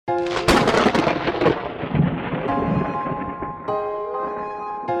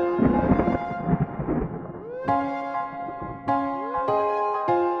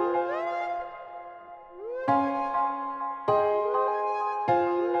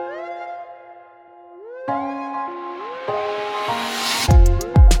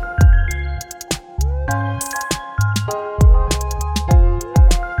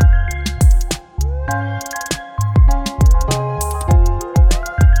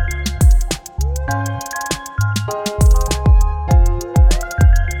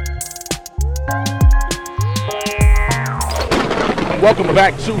Welcome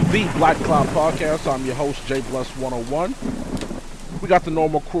back to the Black Cloud Podcast. I'm your host, J Bless 101. We got the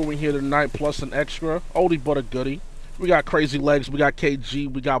normal crew in here tonight, plus an extra. Oldie but a goodie. We got Crazy Legs, we got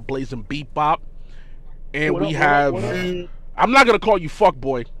KG, we got Blazing Bebop. And we have... I'm not going to call you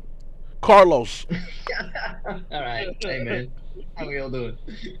fuckboy. Carlos. Alright, hey man. How we all doing?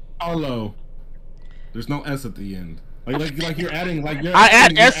 Carlo. There's no S at the end. Like you're adding I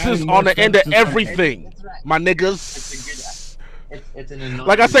add S's on the end of everything. Right. My niggas. It's an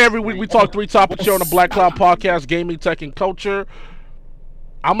like I say every week, we talk three topics here on the Black Cloud Podcast: gaming, tech, and culture.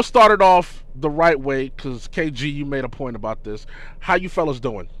 I'm gonna start it off the right way because KG, you made a point about this. How you fellas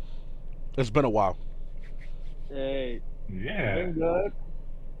doing? It's been a while. Hey. Yeah. Been good.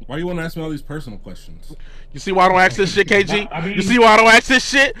 Why do you want to ask me all these personal questions? You see why I don't ask this shit, KG? You see why I don't ask this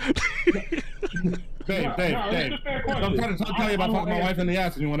shit? Dave. I'm trying to tell you about fucking my wife in the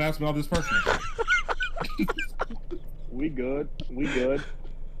ass, and you want to ask me all this personal. We good.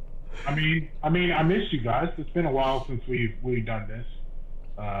 I mean, I miss you guys. It's been a while since we've done this.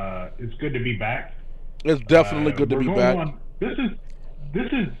 It's good to be back. It's definitely good to be back. This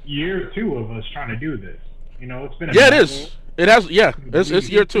is year 2 of us trying to do this. You know, it's been it is. It has. Yeah, it's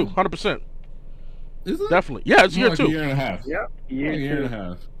year 2, 100%. Is it? Definitely. Yeah, it's year like 2. A year and a half. Yep. Year and a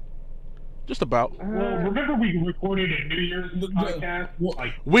half. Just about. Well, remember we recorded a New Year's podcast?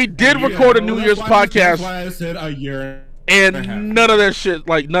 We did record a New Year's podcast. That's why I said a year. And none of that shit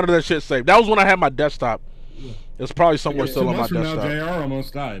saved. That was when I had my desktop. It's probably somewhere still on my desktop. Now, JR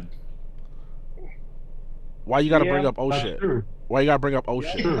almost died. Why you gotta bring up shit? True. Why you gotta bring up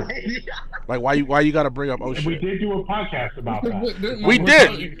shit? Like why you gotta bring up shit? We did do a podcast about that. We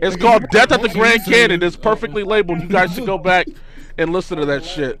did. It's called Death at the Grand Canyon. It's perfectly labeled. You guys should go back and listen to that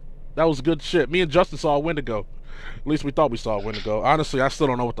shit. That was good shit. Me and Justin saw a Wendigo. At least we thought we saw a Wendigo. Honestly, I still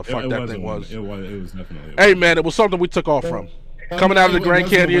don't know what the fuck that thing was. It was definitely. Hey man, it was something we took off from. Coming out of the Grand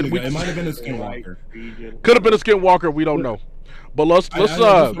Canyon. It might have been a skinwalker. Could have been a skinwalker. We don't know. But let's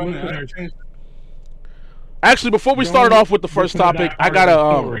actually, before we start off with the first topic, I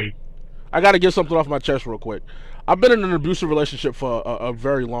gotta get something off my chest real quick. I've been in an abusive relationship for a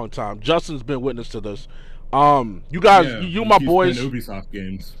very long time. Justin's been witness to this. You guys, you my boys. Ubisoft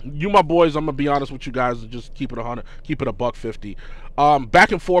games. You my boys. I'm gonna be honest with you guys and just keep it 100, keep it a $150.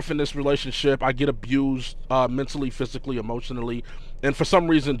 Back and forth in this relationship, I get abused mentally, physically, emotionally, and for some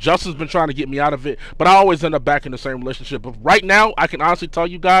reason, Justin's been trying to get me out of it, but I always end up back in the same relationship. But right now, I can honestly tell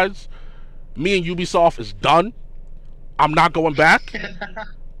you guys, me and Ubisoft is done. I'm not going back.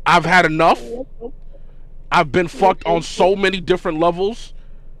 I've had enough. I've been fucked on so many different levels.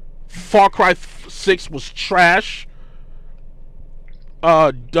 Far Cry 6 was trash.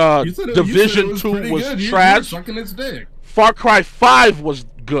 Division 2 was trash. Far Cry 5 was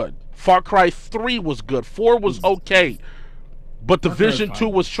good. Far Cry 3 was good. 4 was okay. But Division 2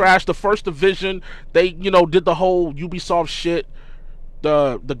 was trash. The first Division, they, did the whole Ubisoft shit.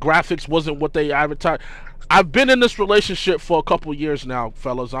 The graphics wasn't what they advertised. I've been in this relationship for a couple years now,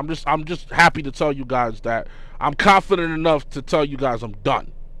 fellas. I'm just happy to tell you guys that I'm confident enough to tell you guys I'm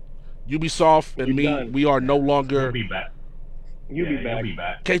done. Ubisoft and me, we are no longer. You'll be back. You'll be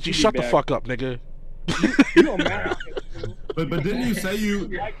back. KG, shut the fuck up, nigga. You don't matter. But didn't you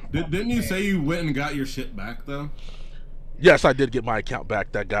say you went and got your shit back though? Yes, I did get my account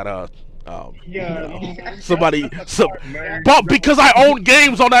back. That got somebody. But because I own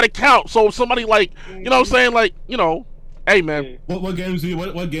games on that account, so somebody like, you know what I'm saying, hey man. What games do you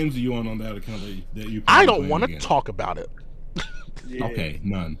own on that account that you? I don't want to talk about it. Yeah. Okay,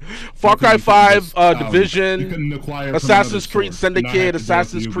 none. Far Cry 5, Division, you couldn't acquire Assassin's Creed Syndicate,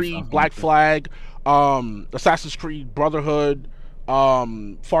 Assassin's Creed Black Flag, Assassin's Creed Brotherhood,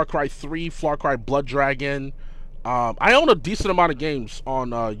 Far Cry 3, Far Cry Blood Dragon. I own a decent amount of games on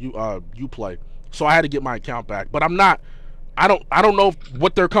Uplay, so I had to get my account back. But I don't know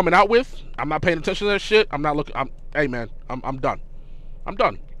what they're coming out with. I'm not paying attention to that shit. I'm not looking. Hey man, I'm done. I'm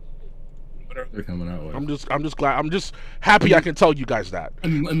done. Whatever they're coming out with. I'm just glad. I'm just happy I can tell you guys that.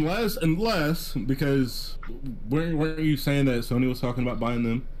 Unless because weren't you saying that Sony was talking about buying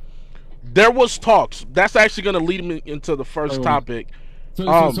them? There was talks. That's actually going to lead me into the first topic. So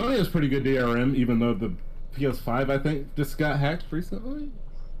Sony has pretty good DRM, even though the PS5 I think just got hacked recently.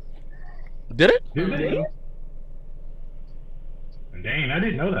 Did it? Dang, I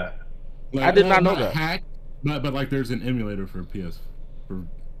didn't know that. I did not know that. Hacked, but like there's an emulator for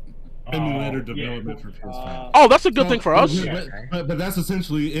emulator development for PS5. Oh, that's a good thing for us. But that's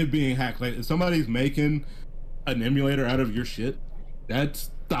essentially it being hacked. Like if somebody's making an emulator out of your shit,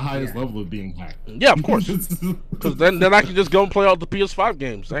 That's the highest level of being hacked. Yeah, of course. Because then I can just go and play all the PS5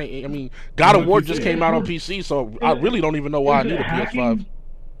 games. I mean, God of War just came out on PC, so I really don't even know why I need a PS5.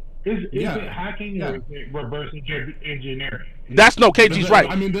 Is it hacking or is it reverse engineering? That's no, KG's right.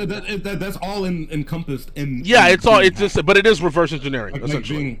 I mean, that's all encompassed in. Yeah, it's all. It's just, but it is reverse engineering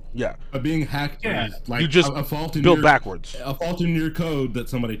essentially. Being hacked is like you just a fault in build backwards. A fault in your code that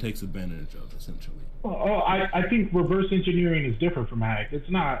somebody takes advantage of, essentially. I think reverse engineering is different from hack.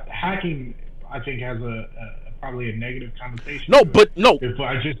 It's not hacking. I think has probably a negative connotation. No, but no. If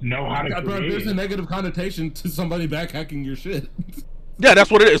I just know how to create there's a negative connotation to somebody back hacking your shit. Yeah,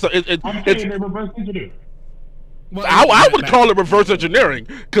 that's what it is. It's reverse engineering. Well, I would call it reverse engineering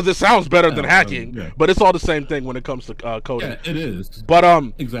because it sounds better than hacking, but it's all the same thing when it comes to coding. Yeah, it is. But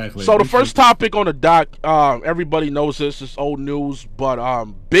exactly. So the first topic on the doc, everybody knows this. It's old news, but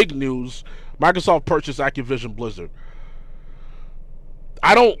big news. Microsoft purchased Activision Blizzard.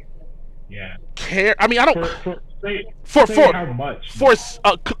 I don't care. I mean, I don't. For how much?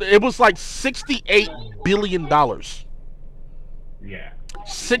 It was like $68 billion. Yeah.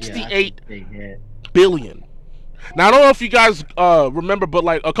 68 billion. Now I don't know if you guys remember, but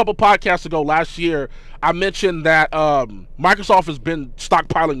like a couple podcasts ago last year, I mentioned that Microsoft has been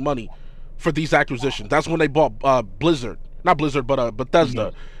stockpiling money for these acquisitions. That's when they bought Blizzard, not Blizzard, but Bethesda.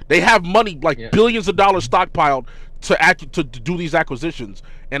 Mm-hmm. They have money like billions of dollars stockpiled to do these acquisitions,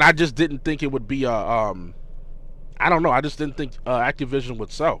 and I just didn't think it would be I don't know. I just didn't think Activision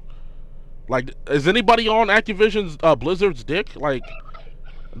would sell. Like, is anybody on Activision's Blizzard's dick? Like,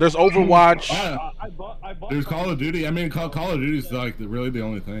 there's Overwatch. I bought there's Call of Duty. I mean, Call of Duty is like really the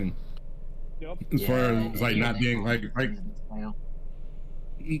only thing. Yep. As far as like not being like I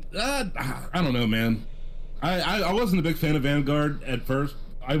don't know, man. I wasn't a big fan of Vanguard at first.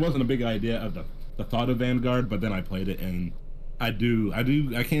 I wasn't a big idea of the thought of Vanguard, but then I played it and I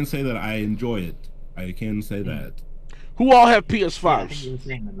can't say that I enjoy it. I can say that. Who all have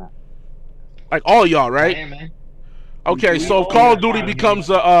PS5s? Like all y'all, right? Yeah, man. Okay, so if Call of Duty becomes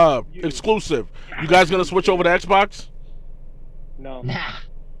a exclusive, you guys gonna switch over to Xbox? No.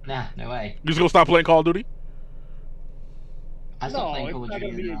 Nah, no way. You just gonna stop playing Call of Duty? I stopped playing Call of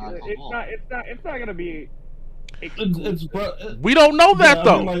Duty. It's not gonna be. We don't know that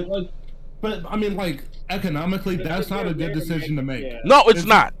though. I mean, but I mean, like economically, that's not a good decision to make. Yeah. No, it's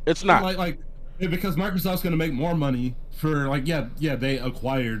not. It's not. Like because Microsoft's gonna make more money for like they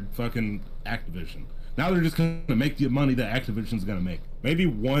acquired fucking Activision. Now they're just gonna make the money that Activision's gonna make. Maybe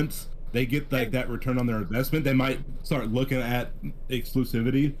once they get like that return on their investment, they might start looking at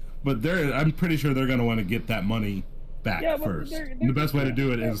exclusivity. But I'm pretty sure they're gonna want to get that money back first. And the best way to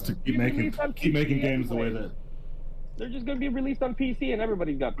do it is to keep making games the way that they're just gonna be released on PC and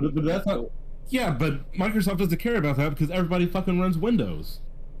everybody's got PC. But that's not. Yeah, but Microsoft doesn't care about that because everybody fucking runs Windows.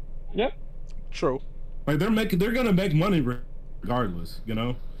 Yep. True. Like they're gonna make money regardless, you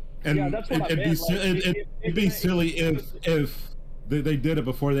know. And it'd be silly if they did it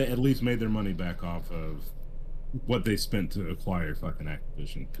before they at least made their money back off of what they spent to acquire fucking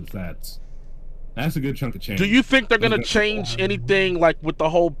Activision, because that's a good chunk of change. Do you think they're gonna change anything, like with the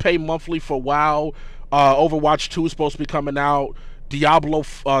whole pay monthly for WoW? Overwatch 2 is supposed to be coming out. Diablo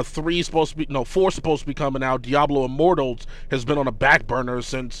 3 is supposed to be 4 is supposed to be coming out. Diablo Immortals has been on a back burner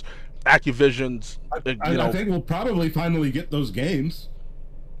since Activision's. I think we'll probably finally get those games.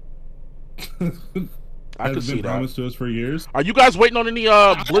 I could see that. Promised to us for years. Are you guys waiting on any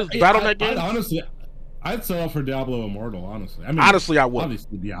Battle.net games? Honestly, I'd sell for Diablo Immortal. Honestly, I mean, honestly, I would.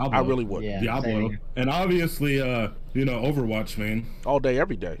 Obviously, Diablo. I really would. Yeah, Diablo, same. and obviously, Overwatch, man. All day,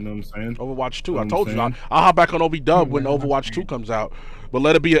 every day. You know what I'm saying? Overwatch 2. I told you, I'll hop back on OB when Overwatch 2 comes out. But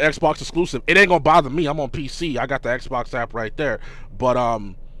let it be an Xbox exclusive. It ain't gonna bother me. I'm on PC. I got the Xbox app right there. But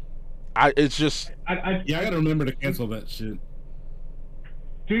it's just. I gotta remember to cancel that shit.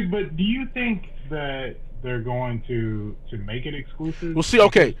 Dude, but do you think that they're going to make it exclusive? Well, see,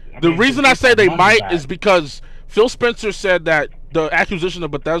 okay. The reason I say they might is because Phil Spencer said that the acquisition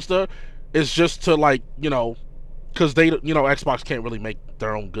of Bethesda is just to because they, Xbox can't really make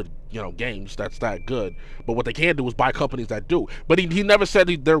their own good, games that's that good. But what they can do is buy companies that do. But he never said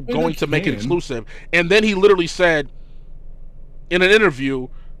they're going to make it exclusive. And then he literally said in an interview,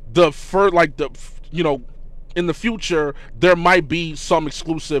 in the future, there might be some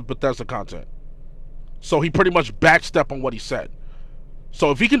exclusive Bethesda content. So he pretty much backstepped on what he said.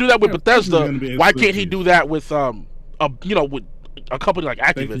 So if he can do that with Bethesda, why can't he do that with with a company like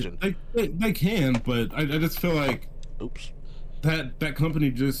Activision? They can, but I just feel like that company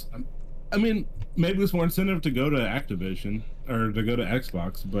just. I mean, maybe it's more incentive to go to Activision or to go to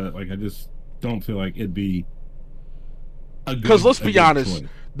Xbox, but I just don't feel like it'd be Because let's be honest,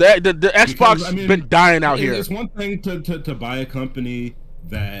 the Xbox been dying out here. It's one thing to buy a company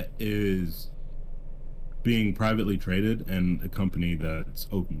that is being privately traded and a company that's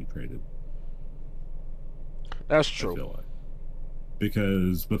openly traded. That's true. I feel like.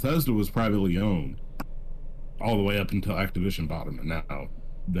 Because Bethesda was privately owned all the way up until Activision bought them, and now,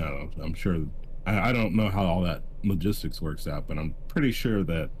 no, I'm sure. I don't know how all that logistics works out, but I'm pretty sure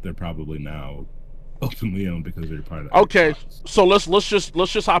that they're probably now openly owned because they're part of. Okay, so let's just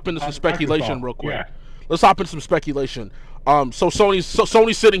hop into some speculation real quick. Yeah. Let's hop into some speculation. So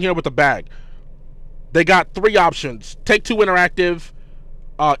Sony's sitting here with a bag. They got 3 options: Take-Two Interactive,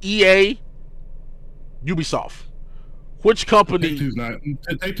 EA, Ubisoft. Which company?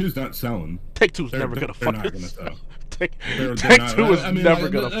 Take-Two's not selling. Take-Two's never gonna fucking sell. Take-Two is never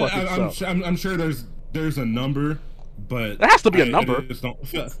gonna fucking sell. I'm sure there's a number, but there has to be a number.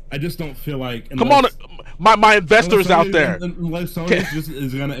 I just don't feel like. Come on, my investors out there. Unless Sony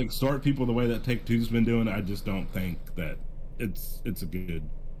is gonna extort people the way that Take-Two's been doing, I just don't think that it's a good.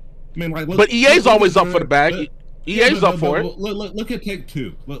 I mean, like, but EA's always up for the bag. EA's up for it. Look at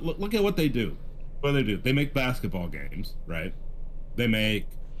Take-Two. Look at what they do. What do? They make basketball games, right? They make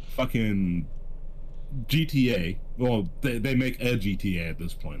fucking GTA. Well, they make a GTA at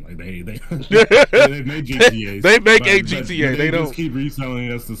this point. Like they've made GTAs. They make a GTA. They don't just keep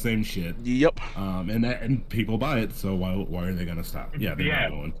reselling us the same shit. Yep. And people buy it. So why are they gonna stop? Yeah, they're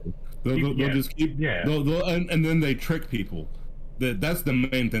not going to. They'll just keep. Yeah. And then they trick people. That's the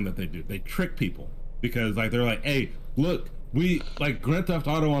main thing that they do. They trick people because like they're like, hey, look. We like Grand Theft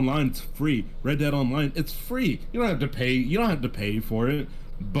Auto Online's free. Red Dead Online, it's free. You don't have to pay. You don't have to pay for it.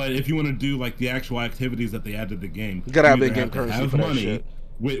 But if you want to do like the actual activities that they add to the game, you gotta have in-game currency for that shit,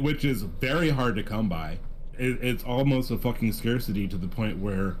 which is very hard to come by. It's almost a fucking scarcity to the point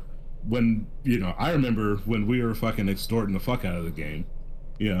where, when I remember when we were fucking extorting the fuck out of the game.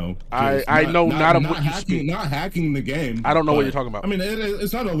 I know not hacking the game. I don't know what you're talking about. I mean,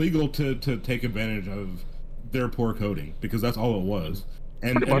 it's not illegal to take advantage of their poor coding because that's all it was,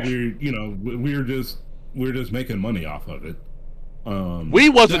 and we're just making money off of it. We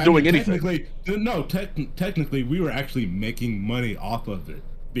wasn't doing anything. Technically, we were actually making money off of it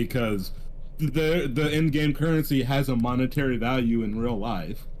because the in-game currency has a monetary value in real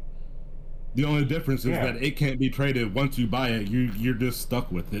life. The only difference is that it can't be traded. Once you buy it, you're just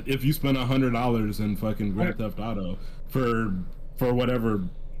stuck with it. If you spend $100 in fucking Grand Theft Auto for whatever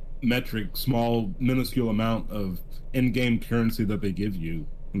small, minuscule amount of in-game currency that they give you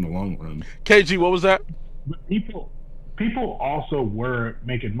in the long run. KG, what was that? People also were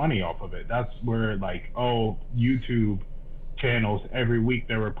making money off of it. That's where YouTube channels every week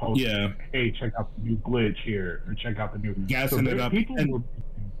they were posting, hey, check out the new glitch here, or check out the new gassing it up. People were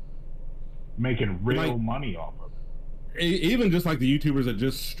making real money off of it. Even just like the YouTubers that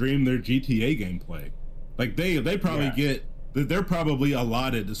just stream their GTA gameplay, like they probably get. They're probably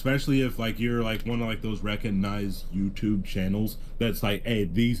allotted, especially if you're one of those recognized YouTube channels that's like, hey,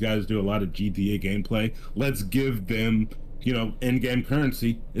 these guys do a lot of GTA gameplay. Let's give them, in-game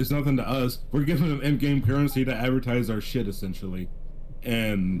currency. It's nothing to us. We're giving them in-game currency to advertise our shit, essentially.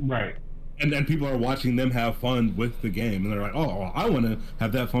 And right. And then people are watching them have fun with the game, and they're like, oh, well, I want to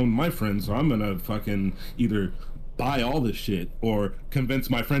have that fun with my friends, so I'm gonna fucking either buy all this shit or convince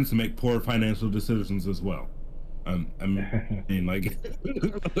my friends to make poor financial decisions as well. I mean,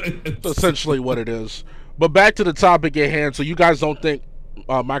 it's essentially what it is. But back to the topic at hand. So you guys don't think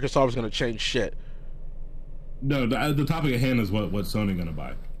Microsoft is going to change shit? No, the topic at hand is what Sony going to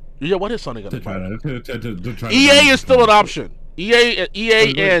buy. Yeah, what is Sony going to buy? To try EA is still an option. EA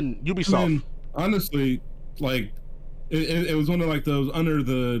and Ubisoft. I mean, honestly, it was one of those under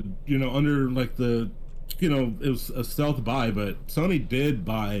the it was a stealth buy, but Sony did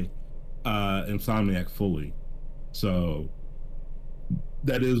buy Insomniac fully. So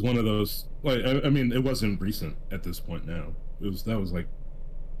that is one of those. I mean, it wasn't recent at this point. Now that was a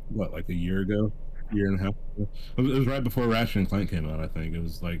year ago, year and a half ago. It was right before Ratchet and Clank came out. I think it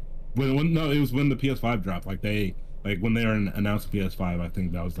was it was when the PS5 dropped. When they announced the PS5, I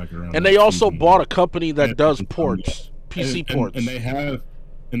think that was around. And they also bought a company that does ports, PC ports. And they have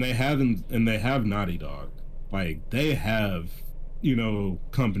Naughty Dog. They have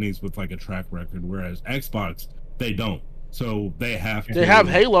companies with a track record, whereas Xbox, they don't. So they have to. They have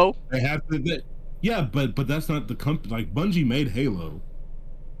Halo. They have to. Yeah, but that's not the company. Bungie made Halo.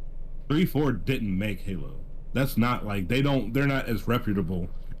 343 didn't make Halo. That's not they're not as reputable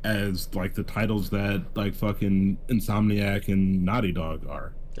as the titles that fucking Insomniac and Naughty Dog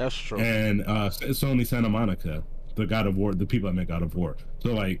are. That's true. And Sony Santa Monica, the God of War, the people that make God of War.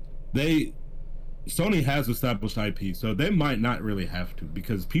 So Sony has established IP, so they might not really have to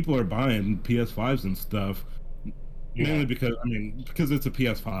because people are buying PS5s and stuff. Mainly because because it's a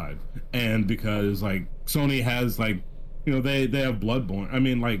PS5 and because like Sony has like they have Bloodborne. I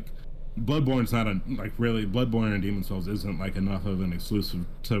mean like Bloodborne's not Bloodborne and Demon's Souls isn't like enough of an exclusive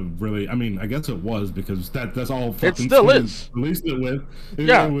to really. I mean I guess it was because that's all. It still is. Released it with.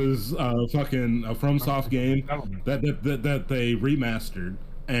 It was fucking a FromSoft game that they remastered,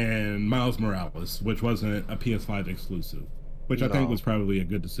 and Miles Morales, which wasn't a PS5 exclusive. Which I think was probably a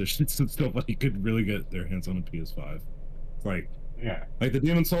good decision since nobody could really get their hands on a PS5. Like the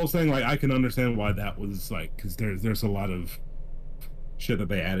Demon's Souls thing, like I can understand why that was like, because there's a lot of shit that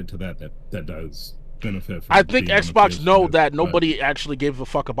they added to that does benefit. I think Xbox know that nobody actually gave a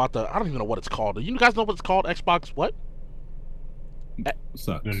fuck about I don't even know what it's called. You guys know what it's called? Xbox what?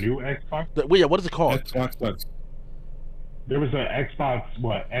 Sucks. The new Xbox? What is it called? Xbox sucks. There was an Xbox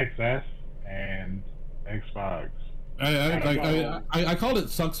XS and Xbox. I called it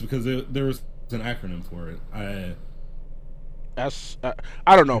sucks because there was an acronym for it.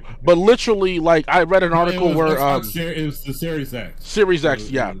 I don't know, but literally, like I read an article where it was the Series X. Series X,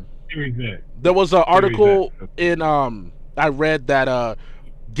 yeah. Series X. There was an article in I read that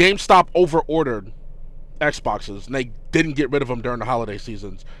GameStop over-ordered Xboxes and they didn't get rid of them during the holiday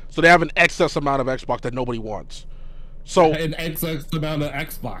seasons, so they have an excess amount of Xbox that nobody wants. So an excess amount of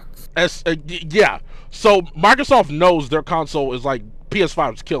Xbox. Yeah. So Microsoft knows their console is like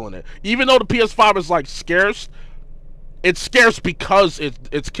PS5 is killing it. Even though the PS5 is like scarce, it's scarce because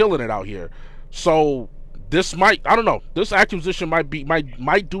it's killing it out here. So this might, I don't know, this acquisition might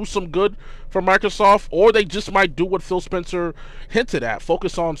do some good for Microsoft, or they just might do what Phil Spencer hinted at,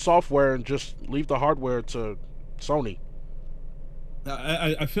 focus on software and just leave the hardware to Sony.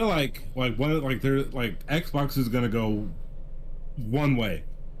 I feel like Xbox is gonna go one way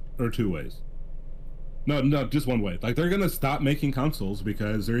or two ways. No, just one way. Like they're gonna stop making consoles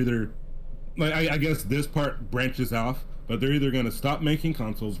because they're either like I guess this part branches off, but they're either gonna stop making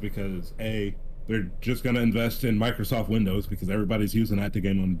consoles because they're just gonna invest in Microsoft Windows because everybody's using that to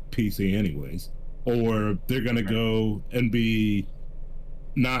game on PC anyways, or they're gonna go and be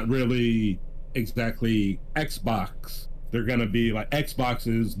not really exactly Xbox. They're gonna be like Xbox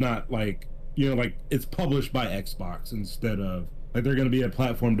is not like like it's published by Xbox instead of like they're gonna be a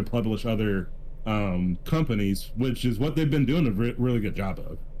platform to publish other companies, which is what they've been doing a really good job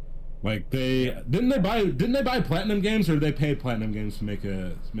of. Like didn't they buy Platinum Games, or did they pay Platinum Games to make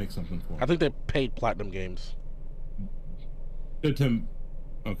something for them? I think they paid Platinum Games.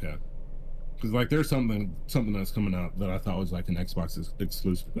 Okay, because like there's something that's coming out that I thought was like an Xbox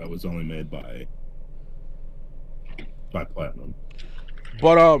exclusive that was only made by Platinum.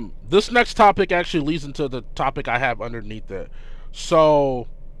 But this next topic actually leads into the topic I have underneath it. So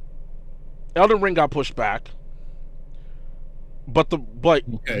Elden Ring got pushed back. But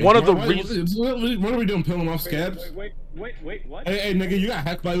one of the reasons. What are we doing? Peeling off scabs? Wait, what? Hey, nigga, you got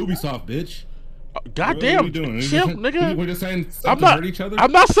hacked by Ubisoft, bitch. Goddamn, what are we doing? chill, nigga. We're just saying stuff to hurt each other.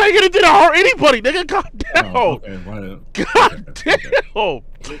 I'm not saying anything to hurt anybody, nigga. Goddamn. Oh, okay. Goddamn.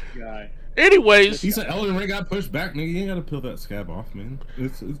 This guy. Anyways, he said Elden Ring got pushed back, nigga. You ain't gotta peel that scab off, man.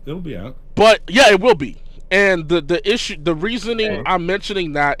 It'll be out. But yeah, it will be. And the reasoning I'm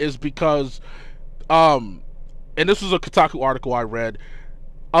mentioning that is because, and this was a Kotaku article I read.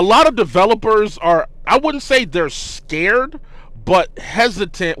 A lot of developers are, I wouldn't say they're scared, but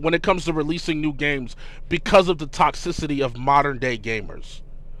hesitant when it comes to releasing new games because of the toxicity of modern day gamers.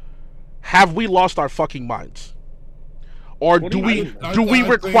 Have we lost our fucking minds? Or do we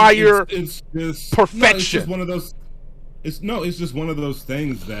require perfection? No, it's just one of those. It's just one of those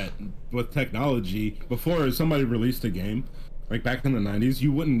things that with technology, before somebody released a game, like back in the 90s,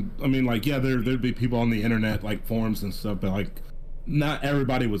 you wouldn't. I mean, like there'd be people on the internet, like forums and stuff, but like not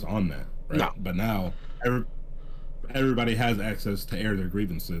everybody was on that. Right? No. But now everybody has access to air their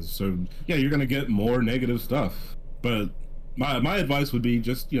grievances. So yeah, you're gonna get more negative stuff. But my advice would be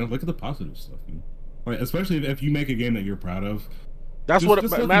just look at the positive stuff. Like, especially if you make a game that you're proud of. That's what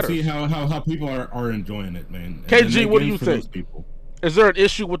it matters. See how people are enjoying it, man. KG, what do you think? Is there an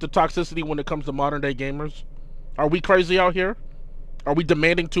issue with the toxicity when it comes to modern day gamers? Are we crazy out here? Are we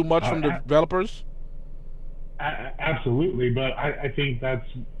demanding too much from the developers? Absolutely, but I think that's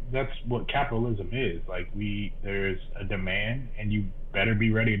what capitalism is. Like there's a demand, and you better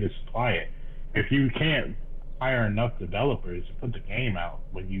be ready to supply it. If you can't hire enough developers to put the game out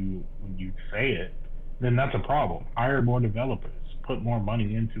when you say it, then that's a problem. Hire more developers, put more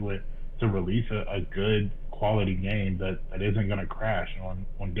money into it to release a good quality game that isn't going to crash on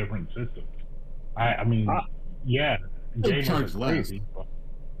different systems. I mean, yeah, gamers are crazy.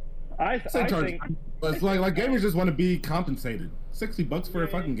 I think it's like gamers just want to be compensated. $60 for a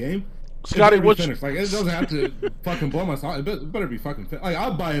fucking game. Scotty, what's like? It doesn't have to fucking blow my sock. It better be fucking like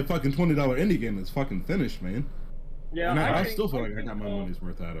I'll buy a fucking $20 indie game that's fucking finished, man. Yeah, and I still feel like I got my money's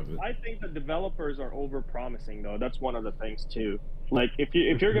worth out of it. I think the developers are over promising though. That's one of the things too. Like if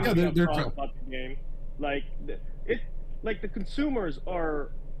you're gonna be upfront about the game, like the consumers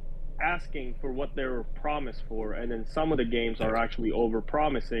are asking for what they were promised for, and then some of the games are actually over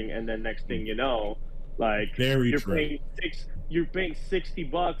promising, and then next thing you know, like you're paying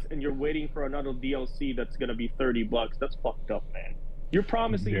 $60 and you're waiting for another DLC that's gonna be $30. That's fucked up, man. You're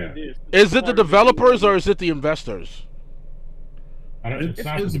promising me this. Is it the developers or is it the investors? It's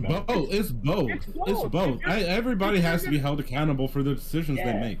both. Everybody has to be held accountable for the decisions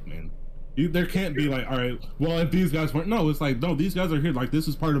they make, man. There can't be like, all right, well, if these guys weren't, no, it's like, no, these guys are here. Like, this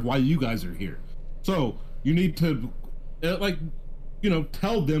is part of why you guys are here. So you need to,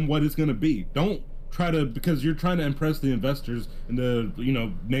 tell them what it's going to be. Don't try to, because you're trying to impress the investors and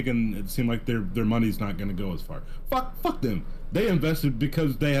making it seem like their money's not going to go as far. Fuck them. They invested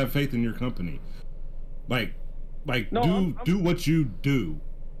because they have faith in your company. Do what you do.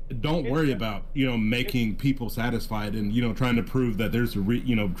 Don't worry about, making people satisfied and, trying to prove that there's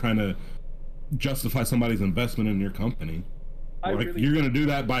trying to justify somebody's investment in your company. You're going to do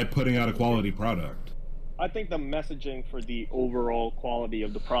that by putting out a quality product. I think the messaging for the overall quality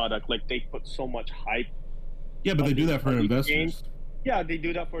of the product, like they put so much hype. Yeah, but they do that for investors. Games. Yeah, they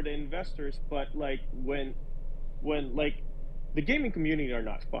do that for the investors, but like when like the gaming community are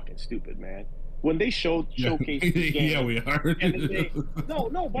not fucking stupid, man. When they showcase these games, yeah, we are. But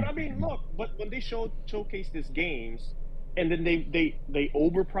I mean, look, but when they showcase these games, and then they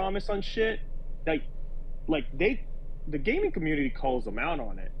overpromise on shit, the gaming community calls them out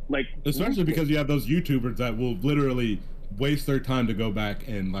on it, like especially because you have those YouTubers that will literally waste their time to go back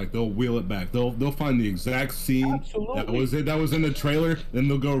and like they'll wheel it back. They'll find the exact scene that was in the trailer, then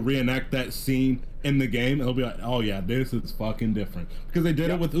they'll go reenact that scene in the game. They'll be like, oh yeah, this is fucking different because they did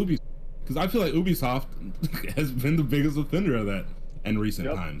it with Ubisoft. Because I feel like Ubisoft has been the biggest offender of that in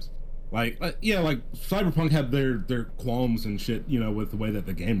recent times. Like Cyberpunk had their qualms and shit, with the way that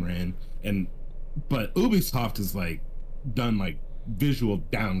the game ran, but Ubisoft is like done like visual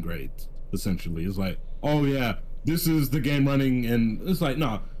downgrades essentially. It's like, oh yeah, this is the game running, and it's like,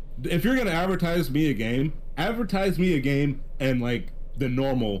 no, if you're gonna advertise me a game and like the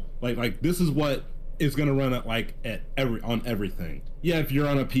normal, like this is what is gonna run at on everything. Yeah, if you're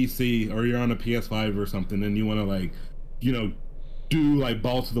on a PC or you're on a PS5 or something, and you want to do like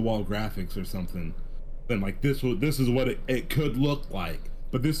ball to the wall graphics or something, then like this is what it could look like,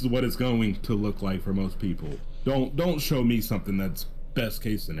 but this is what it's going to look like for most people. Don't show me something that's best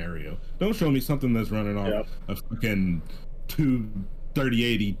case scenario. Don't show me something that's running off a fucking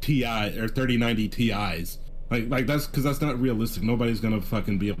 3080 Ti or 3090 Ti's. Like that's because that's not realistic. Nobody's gonna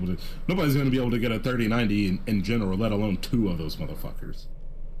be able to get a 3090 in general, let alone two of those motherfuckers.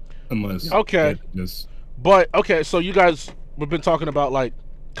 Unless so you guys, we've been talking about like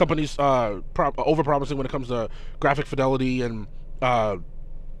companies over promising when it comes to graphic fidelity and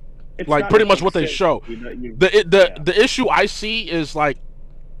like pretty much what they show. The issue I see is like,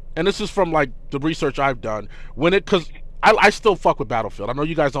 and this is from like the research I've done, because I still fuck with Battlefield. I know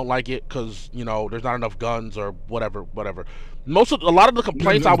you guys don't like it because there's not enough guns or whatever. A lot of the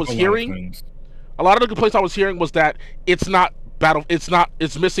complaints I was hearing was that it's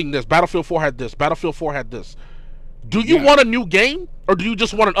missing this. Battlefield 4 had this. Battlefield 4 had this. Do you want a new game, or do you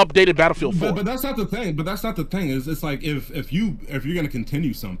just want an updated Battlefield 4? But that's not the thing. It's like if you're gonna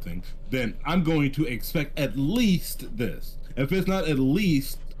continue something, then I'm going to expect at least this. If it's not at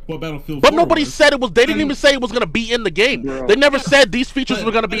least what Battlefield 4 But nobody said it was. They didn't even say it was gonna be in the game. Bro. They never said these features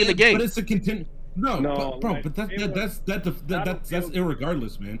were gonna be in the game. But it's a continue. But that's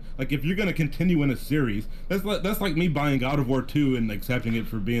irregardless, man. Like if you're gonna continue in a series, that's like me buying God of War 2 and accepting it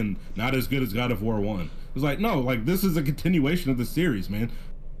for being not as good as God of War 1. It's like, no, like this is a continuation of the series, man.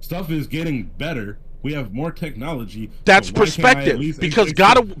 Stuff is getting better. We have more technology. That's perspective, because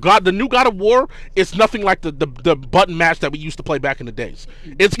the new God of War is nothing like the button match that we used to play back in the days.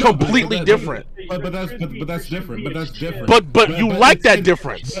 It's completely different. But that's different. But you like that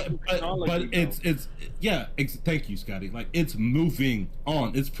difference. But it's thank you, Scotty. Like it's moving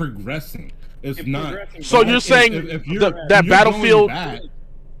on. It's progressing. It's not. So you're saying that Battlefield.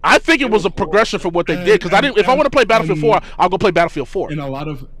 I think it was a progression for what they did, because if I want to play Battlefield 4, I'll go play Battlefield 4. In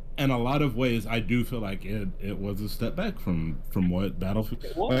a lot of ways, I do feel like it was a step back from what Battlefield.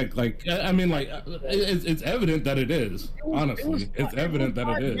 It's evident that it is. Honestly, it's evident that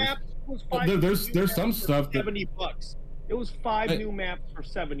it is. There's some stuff that $70. It was 5 new maps for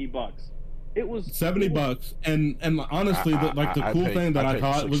 $70. It was $70, and honestly, the cool thing that I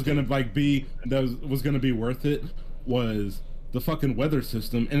thought was gonna be worth it was the fucking weather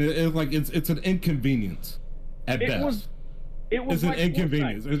system, and it's an inconvenience at best. It was it's an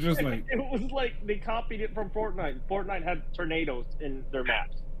inconvenience. It's just like it was like they copied it from Fortnite. Fortnite had tornadoes in their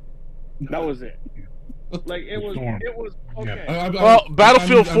maps. That was it. Like it was okay. Well,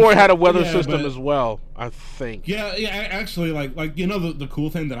 Battlefield 4 had a weather system as well, I think. Yeah. Actually, the cool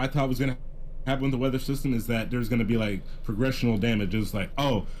thing that I thought was gonna happen with the weather system is that there's gonna be like progressional damage. It's like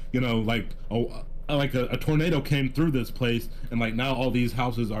a tornado came through this place, and like now all these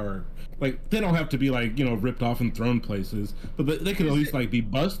houses are like, they don't have to be like, ripped off and thrown places, but they could at least like be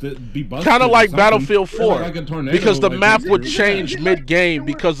busted. Kind of like Battlefield 4, like a tornado, because the map would change mid-game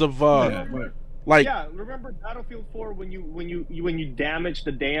because of remember Battlefield 4 when you damage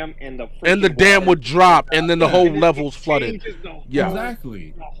the dam and the dam would drop and then the whole level's flooded.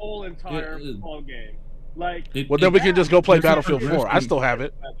 Exactly. The whole entire ball game. Like, then we can just go play Battlefield 4. I still have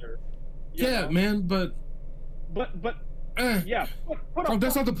it. Yeah, man, but that's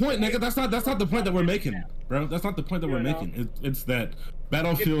not the point, nigga. That's not the point that we're making, bro. That's not the point that we're making. It's that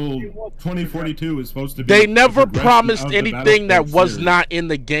Battlefield 2042 is supposed to be. They never promised anything that was not in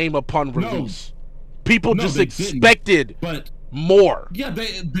the game upon release. People just expected more. Yeah,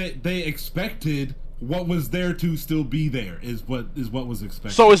 they expected what was there to still be there is what was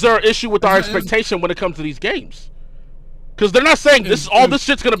expected. So is there an issue with our expectation when it comes to these games? Because they're not saying all this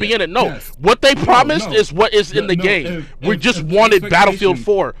shit's gonna be in it. No, what they promised is what is in the game. We just wanted Battlefield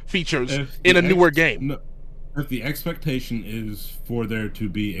 4 features in a newer game. If the expectation is for there to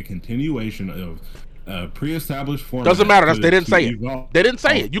be a continuation of pre-established format, doesn't matter. They didn't say it. They didn't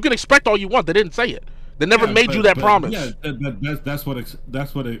say it. You can expect all you want. They didn't say it. They never made you that promise. Yeah, that's what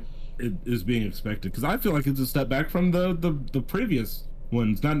it is being expected. Because I feel like it's a step back from the previous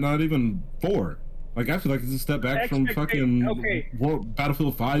ones. Not even 4. Like, I feel like it's a step back from fucking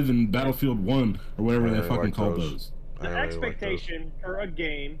Battlefield 5 and Battlefield 1 or whatever they fucking call those. The expectation for a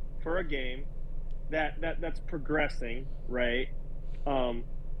game that's progressing, right?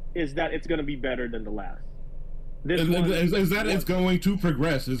 Is that it's going to be better than the last. It's going to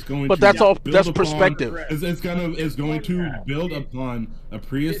progress. It's going. But that's all. That's perspective. It's going to build upon a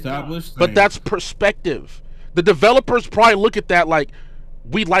pre-established. But that's perspective. The developers probably look at that like,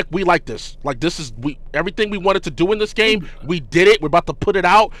 we like this. Like, this is everything we wanted to do in this game. We did it. We're about to put it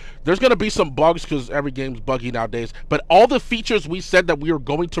out. There's gonna be some bugs because every game's buggy nowadays. But all the features we said that we were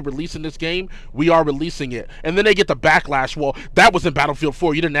going to release in this game, we are releasing it. And then they get the backlash. Well, that was in Battlefield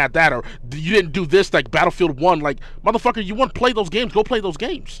 4. You didn't add that, or you didn't do this like Battlefield 1. Like, motherfucker, you want to play those games? Go play those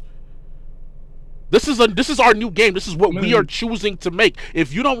games. This is our new game. This is what we are choosing to make.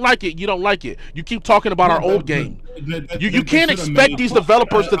 If you don't like it, you don't like it. You keep talking about our old game. You can't expect these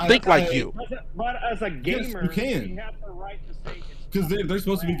developers to think like you. But as a gamer, you can. You have the right to say it's because they're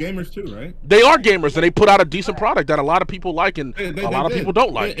supposed to be gamers too, right? They are gamers, and they put out a decent product that a lot of people like and a lot of people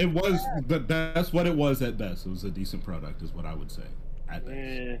don't like. It was that's what it was at best. It was a decent product, is what I would say. At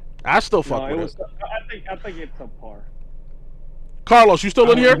best. I still fuck with it. I think it's subpar. Carlos, you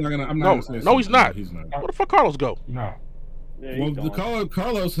still in here? No, he's not. Where the fuck Carlos go? No. Yeah, well,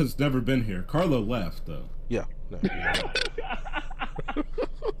 Carlos has never been here. Carlo left, though. Yeah. No.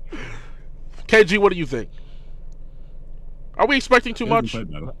 KG, what do you think? Are we expecting too much? I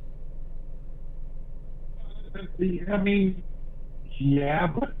mean, yeah,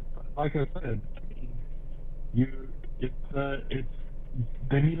 but like I said,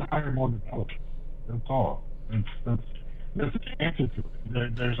 they need to hire more developers. That's all. That's the answer to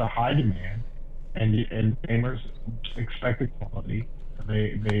it. There's a high demand, and gamers expect equality.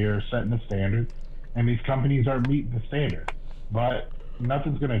 They are setting the standard, and these companies are meeting the standard. But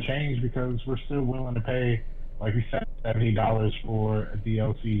nothing's going to change because we're still willing to pay, like we said, $70 for a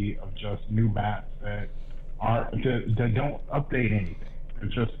DLC of just new maps that don't update anything.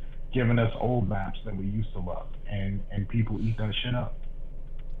 It's just giving us old maps that we used to love, and people eat that shit up.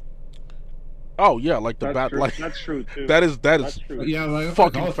 Oh yeah, like the bat. Like that's true too. That is true. Yeah, like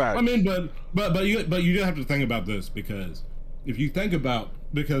fucking fact. I mean, but you do have to think about this, because if you think about,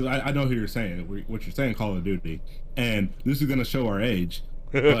 because I know who you're saying, what you're saying, Call of Duty, and this is gonna show our age,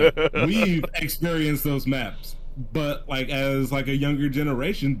 but we've experienced those maps, but like as like a younger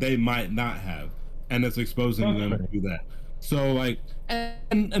generation, they might not have, and it's exposing them to do that. So like,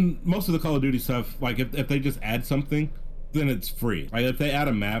 and most of the Call of Duty stuff, like if they just add something, then it's free. Like if they add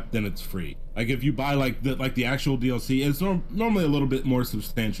a map, then it's free. Like if you buy like the actual DLC, it's normally a little bit more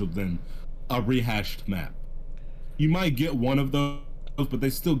substantial than a rehashed map. You might get one of those, but they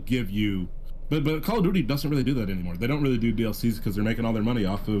still give you But Call of Duty doesn't really do that anymore. They don't really do DLCs because they're making all their money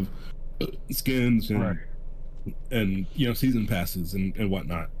off of skins and season passes and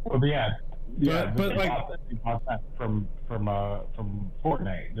whatnot. Well, but like we bought that from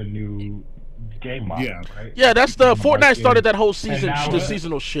Fortnite, the new game model, right? Yeah, that's the Fortnite started that whole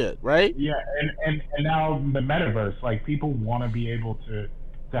seasonal shit, right? Yeah, and now the metaverse, like people want to be able to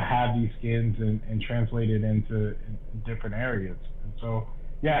have these skins and translate it into different areas. And so,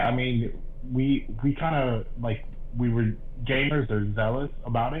 yeah, I mean, we kind of like we were gamers are zealous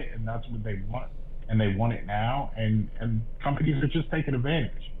about it, and that's what they want, and they want it now, and companies are just taking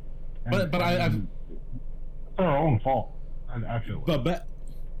advantage. But it's our own fault. I feel. But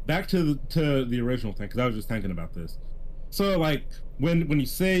back to the original thing, because I was just thinking about this. So like when you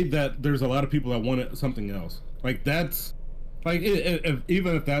say that there's a lot of people that want something else, like that's like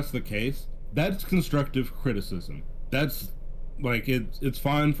even if that's the case, that's constructive criticism. That's like it's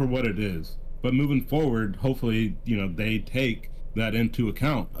fine for what it is. But moving forward, hopefully they take that into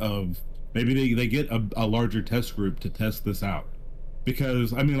account. Of maybe they get a larger test group to test this out.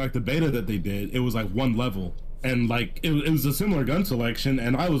 Because I mean, like the beta that they did, it was like one level, and like it was a similar gun selection,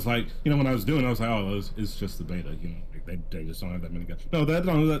 and I was like, when I was doing it, I was like, oh, it's just the beta, like they just don't have that many guns. No,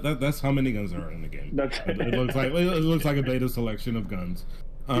 that's how many guns there are in the game. It looks like a beta selection of guns.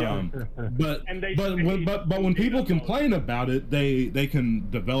 But when people complain about it, they can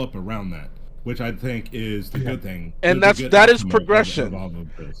develop around that, which I think is the good thing. And that is progression.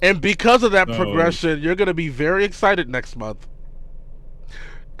 And because of that progression, you're gonna be very excited next month.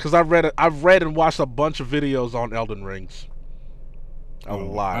 Because I've read and watched a bunch of videos on Elden Rings. A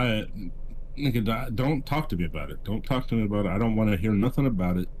lot. Nigga, don't talk to me about it. Don't talk to me about it. I don't want to hear nothing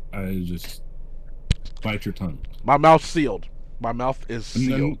about it. I just bite your tongue. My mouth's sealed. My mouth is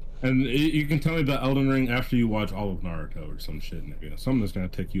sealed. And you can tell me about Elden Ring after you watch all of Naruto or some shit, nigga. Something that's gonna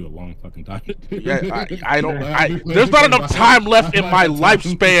take you a long fucking time. Yeah, I don't. There's not enough time left in my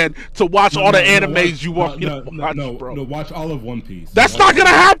lifespan to watch all the animes you want me to watch, bro. No, watch all of One Piece. That's not gonna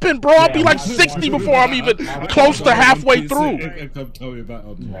happen, bro. I'll be like 60 before I'm even close to halfway through. Come tell me about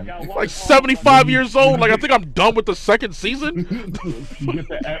Elden Ring. Like 75 years old. Like I think I'm done with the second season. You get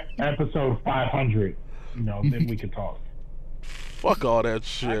to episode 500, then we can talk. Fuck all that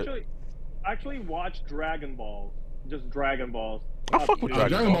shit. Actually watch Dragon Ball. Just Dragon Balls. I fuck with Dragon Ball.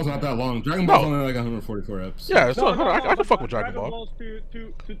 Dragon Ball's not that long. Dragon Ball's only like 144 episodes. Yeah, I can fuck with Dragon Ball. Balls to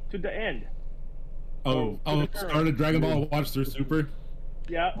the end. Started Dragon Ball, watch through Super?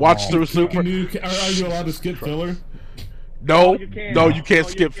 Yeah. Watch through Super. Are you allowed to skip filler? No, you can't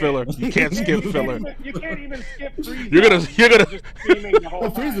skip filler. You can't skip filler. You can't even skip Frieza. You're gonna.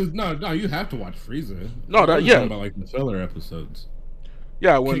 Frieza. No, you have to watch Frieza. No, about like the filler episodes.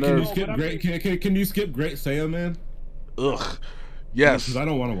 Yeah, can you skip Can you skip Great Saiyaman? Ugh. Yes. Because I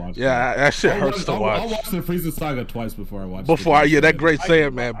don't want to watch. Yeah, that shit hurts to watch. I'll watch the Frieza saga twice before I watch. That Great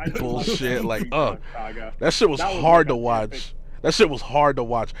Saiyaman bullshit. Like, that shit was hard to watch. That shit was hard to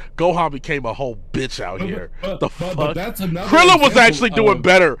watch. Gohan became a whole bitch out here. The fuck? But that's another Krillin was actually doing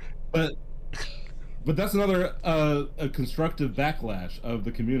better. But that's another a constructive backlash of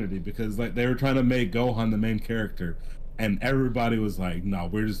the community, because like they were trying to make Gohan the main character, and everybody was like, "No,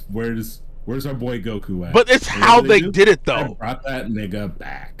 where's our boy Goku at?" But it's how they did it though. They brought that nigga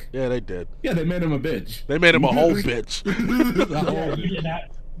back. Yeah, they did. Yeah, they made him a bitch. They made him a whole bitch. You didn't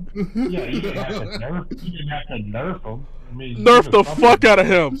have to nerf him. I mean, nerf the fuck out of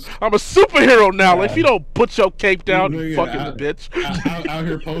him. I'm a superhero now. Like, if you don't put your cape down, you fucking bitch. Out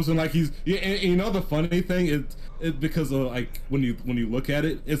here posing like he's. You know the funny thing is, because of like when you look at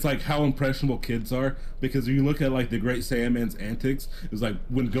it, it's like how impressionable kids are. Because if you look at like the Great Saiyaman's antics, it's like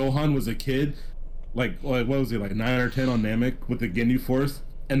when Gohan was a kid, like what was he, like 9 or 10 on Namek with the Ginyu Force,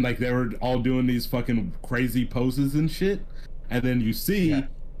 and like they were all doing these fucking crazy poses and shit, and then you see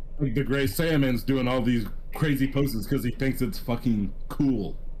like the Great Saiyaman's doing all these crazy poses because he thinks it's fucking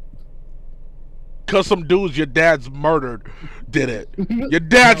cool. Cause some dudes your dad's murdered did it. Your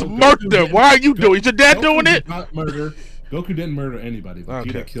dad's murdered them. Why are you doing it? Is your dad Goku doing it? Not murder. Goku didn't murder anybody.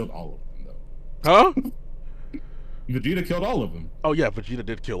 Vegeta killed all of them, though. Huh? Vegeta killed all of them. Oh yeah, Vegeta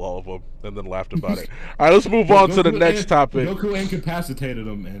did kill all of them and then laughed about it. All right, let's move on to the next topic. Goku incapacitated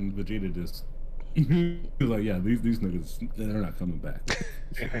them, and Vegeta just. He was like, yeah, these niggas, they're not coming back.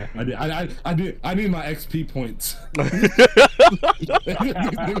 I need my XP points. If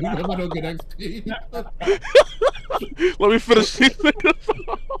I don't get XP. Let me finish these niggas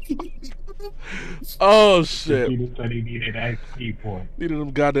off. Oh shit. He said he needed XP points. Needed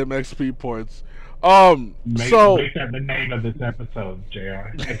them goddamn XP points. So make that the name of this episode,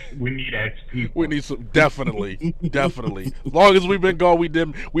 JR. We need XP. We need some, definitely. As long as we've been gone, we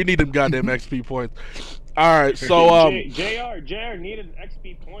need them goddamn XP points. All right, so JR needed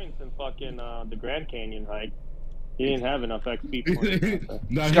XP points in fucking the Grand Canyon hike. He didn't have enough XP points.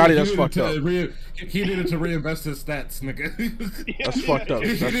 No, Scotty, that's fucked up. He needed to reinvest his stats, nigga. That's fucked up.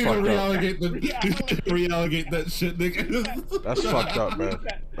 That's fucked up. Reallocate that shit, nigga. That's fucked up, man.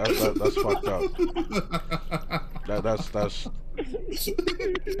 That's fucked up. That's.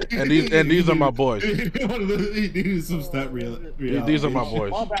 And these are my boys. He needed some stat reallocation. These are my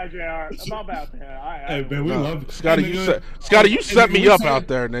boys. My bad, JR. My bad, man. Hey, man, we love Scotty. You set me up out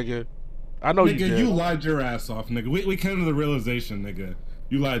there, nigga. I know nigga, you did. You lied your ass off, nigga. We came to the realization, nigga.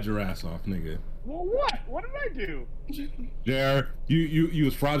 You lied your ass off, nigga. Well, what? What did I do? JR, you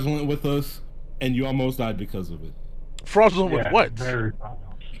was fraudulent with us, and you almost died because of it. Fraudulent with what? Very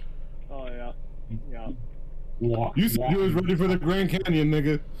fraudulent. Oh, yeah. You said you was ready for the Grand Canyon,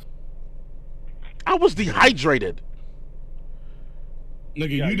 nigga. I was dehydrated.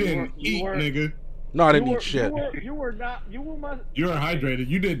 Nigga, you didn't eat, nigga. No, I didn't eat shit. You were hydrated.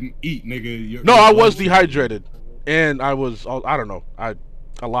 You didn't eat, nigga. No, I was dehydrated, and I was. I don't know. A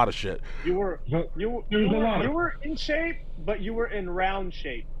lot of shit. You were in shape, but you were in round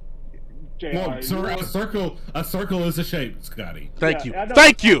shape. JR, no, a circle is a shape, Scotty. Thank you.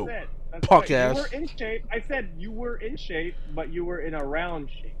 Thank you. Punk ass. You were in shape. I said you were in shape, but you were in a round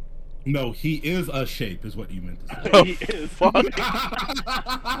shape. No, he is a shape, is what you meant to say. He is. Fuck.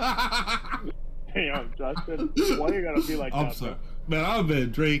 Damn, Justin, why you gotta be like that? I'm sorry. Man, I've been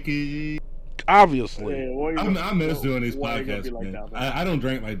drinking. Obviously. Hey, I miss doing these podcasts, man. I don't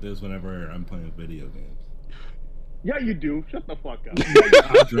drink like this whenever I'm playing video games. Yeah, you do. Shut the fuck up.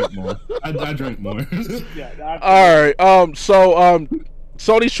 I drink more. I drink more. Yeah. Alright, so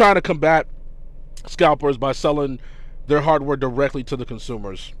Sony's trying to combat scalpers by selling their hardware directly to the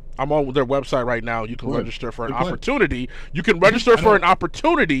consumers. I'm on their website right now. You can register for an opportunity. You can register for an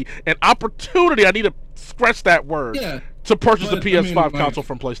opportunity. An opportunity, I need to stress that word. Yeah. To purchase the PS5 console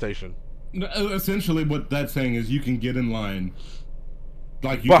from PlayStation. Essentially, what that's saying is you can get in line.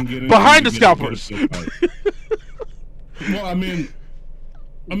 Like, you can get in behind the scalpers. Well, I mean,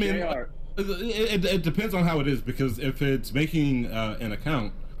 it depends on how it is, because if it's making an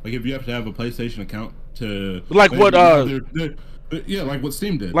account, like if you have to have a PlayStation account to like what yeah, like what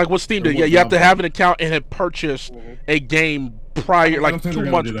Steam did. Like what Steam did. Yeah, you have to have an account and have purchased a game prior, like 2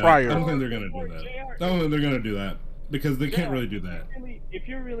 months prior. I don't think they're gonna do that. I don't think they're gonna do that because they can't really do that. If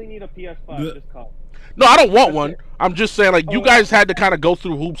you really need a PS5, just call. No, I don't want one. I'm just saying, like, you guys had to kind of go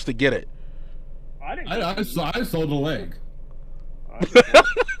through hoops to get it. I sold a leg.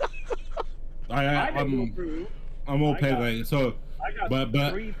 I'm okay like so. I got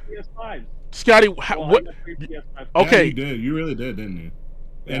 3 PS5s. Scotty, what? Okay, yeah, you did. You really did, didn't you?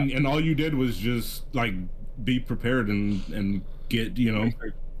 Yeah. And all you did was just like be prepared and get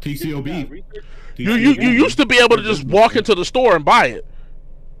TCOB. You used to be able to just walk into the store and buy it.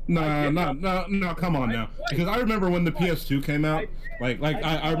 No, come on now. Because I remember when the PS2 came out.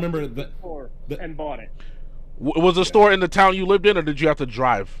 I remember that. And bought it. Was the store in the town you lived in, or did you have to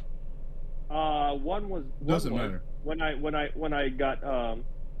drive? One was. Doesn't matter. When I got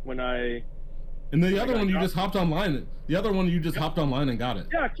And the other one you just hopped online. The other one you just hopped online and got it.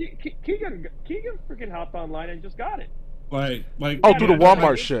 Yeah, Keegan freaking hopped online and just got it. Like through the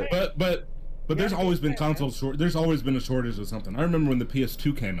Walmart shit. But there's always been console short. There's always been a shortage of something. I remember when the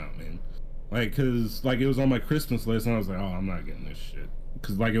PS2 came out, man. Like, cause like it was on my Christmas list, and I was like, oh, I'm not getting this shit,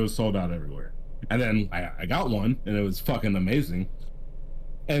 cause like it was sold out everywhere. And then I got one, and it was fucking amazing.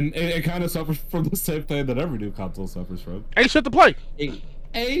 And it kind of suffers from the same thing that every new console suffers from. Ain't shit to play.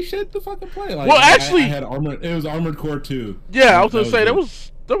 Ain't shit to fucking play. Like, well, actually, I had It was Armored Core 2. Yeah, I was gonna say there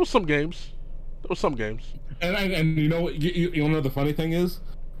was some games. There was some games. And you know what? You know the funny thing is,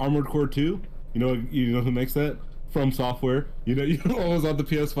 Armored Core 2. You know who makes that? From Software. You know what was on the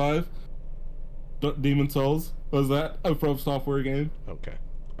PS5? Demon Souls. Was that a From Software game? Okay.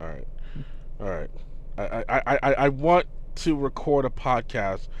 All right. I want to record a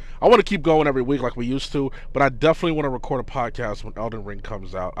podcast. I want to keep going every week like we used to, but I definitely want to record a podcast when Elden Ring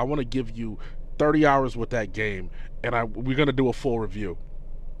comes out. I want to give you 30 hours with that game, and we're gonna do a full review.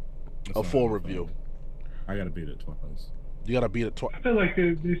 A full review. I gotta beat it twice. You gotta beat it twice. I feel like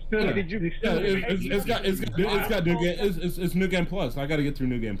they still. It's New Game Plus. I gotta get through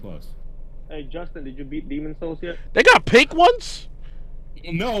New Game Plus. Hey Justin, did you beat Demon Souls yet? They got pink ones?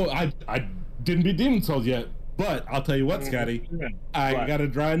 No, I didn't beat Demon Souls yet. But I'll tell you what, Scotty, I got a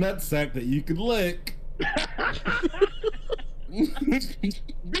dry nut sack that you could lick.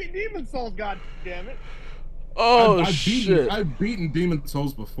 Beat Demon Souls, god damn it! Oh shit! I've beaten Demon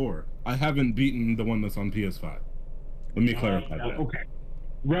Souls before. I haven't beaten the one that's on PS5. Let me clarify that. Okay.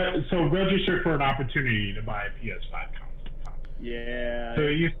 So register for an opportunity to buy a PS5 console. Yeah. So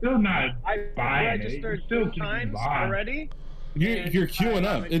you're still not buying it. Registered 2 times already. You're queuing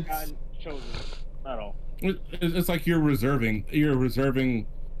up. It's chosen at all. It's like you're reserving. It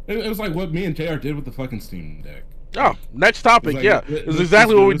was like what me and JR did with the fucking Steam Deck. Oh, next topic. Like, yeah, it's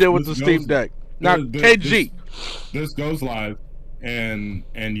exactly what we did with the Steam Deck. Now, KG, this goes live, and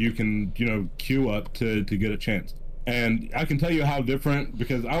you can queue up to get a chance. And I can tell you how different,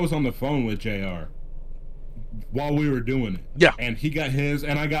 because I was on the phone with JR while we were doing it. Yeah. And he got his,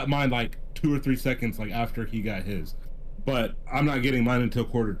 and I got mine like 2 or 3 seconds after he got his. But I'm not getting mine until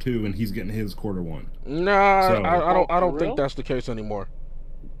quarter 2, and he's getting his quarter 1. Nah, so, I don't think that's the case anymore.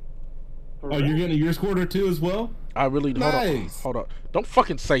 You're getting yours quarter 2 as well? I really hold on. Don't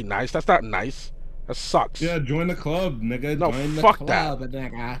fucking say nice. That's not nice. That sucks. Yeah, join the club, nigga. No, join fuck the club, that.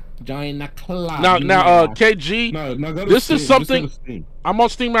 Nigga. Join the club. Now, KG. No, go to this Steam. Is something. I'm on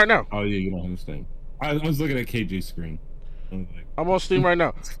Steam right now. Oh yeah, you don't have Steam. I was looking at KG's screen. I'm on Steam right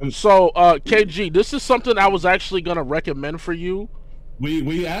now. So, KG, this is something I was actually gonna recommend for you.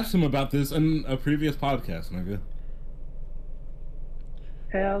 We asked him about this in a previous podcast, nigga.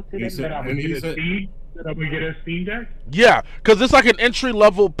 Hell to the Did we get a Steam Deck? Yeah, because it's like an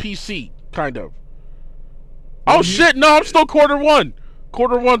entry-level PC, kind of. Oh shit, no, I'm still quarter 1.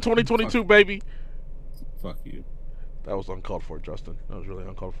 Quarter 1, 2022, baby. Fuck you. That was uncalled for, Justin. That was really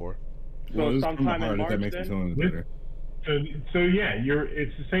uncalled for. So sometime in March, that makes me feel better. So yeah,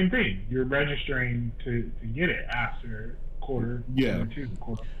 it's the same thing. You're registering to get it after quarter 2.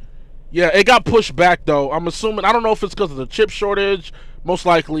 Yeah, it got pushed back though. I'm assuming, I don't know if it's because of the chip shortage, most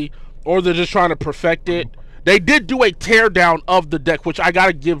likely, or they're just trying to perfect it. They did do a teardown of the deck, which I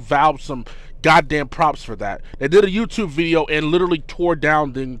gotta give Valve some goddamn props for that. They did a YouTube video and literally tore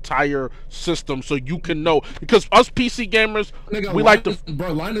down the entire system so you can know, because us PC gamers, we like to.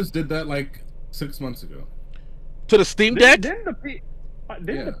 Bro, Linus did that like 6 months ago. To the Steam Deck? Didn't the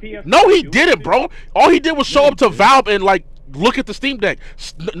PS? No, he didn't, bro. All he did was show up to Valve and like look at the Steam Deck.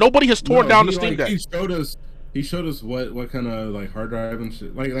 Nobody has torn down the Steam Deck. He showed us what kind of like hard drive and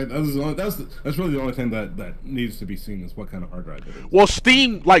shit. Like that's really the only thing that needs to be seen is what kind of hard drive it is. Well,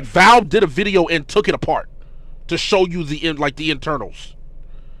 Steam, like Valve did a video and took it apart to show you the internals.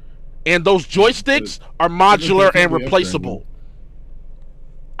 And those joysticks are modular and replaceable.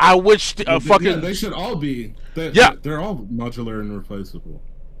 I wish fucking they should all be. They're all modular and replaceable.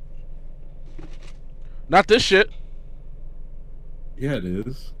 Not this shit. Yeah, it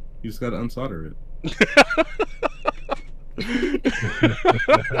is. You just gotta unsolder it.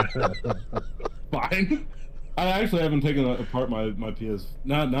 Fine. I actually haven't taken apart my PS.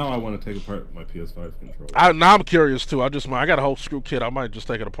 Now I want to take apart my PS5 controller. Now I'm curious too. I got a whole screw kit. I might just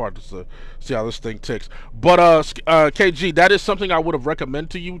take it apart just to see how this thing ticks. But KG, that is something I would have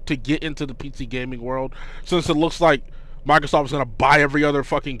recommended to you to get into the PC gaming world, since it looks like Microsoft is gonna buy every other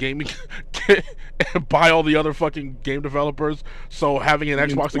fucking gaming and buy all the other fucking game developers. So having an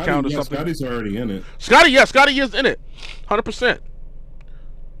Xbox account is something. Scotty's already in it. Scotty is in it, 100%.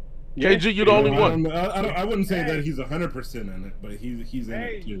 KG, you're the only one. I wouldn't say that he's 100% in it, but he's in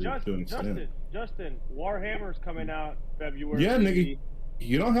it to an extent. Justin, Warhammer's coming out February. Yeah, nigga.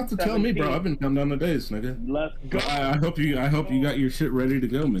 You don't have to 17. Tell me, bro. I've been counting down the days, nigga. Let's go. I hope you got your shit ready to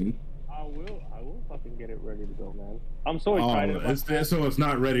go, man. I will fucking get it ready to go, man. I'm so excited. So it's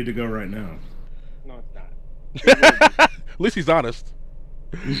not ready to go right now. No, it's not. At least he's honest.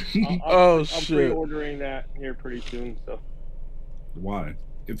 I'm pre-ordering that here pretty soon. So. Why?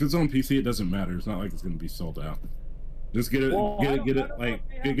 If it's on PC, it doesn't matter. It's not like it's gonna be sold out. Just get it, get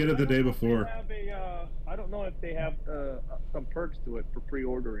it the day before. I don't know if they have some perks to it for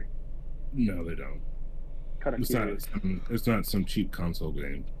pre-ordering. No, they don't. It's not some cheap console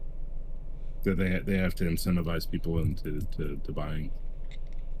game that they have to incentivize people into buying.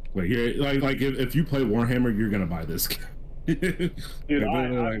 Like if you play Warhammer, you're gonna buy this game. Dude, we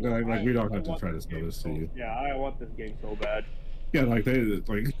don't have to try to sell this to you. Yeah, I want this game so bad. Yeah, we're gonna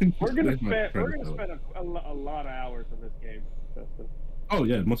spend a lot of hours on this game, Justin. Oh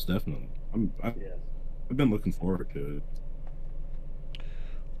yeah, most definitely. I've been looking forward to it.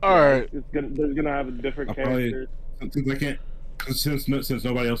 All right, there's gonna have different characters. Since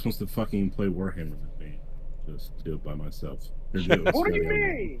nobody else wants to fucking play Warhammer with me, just do it by myself. What do you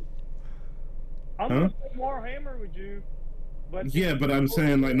mean? I'm gonna play Warhammer with you. But I'm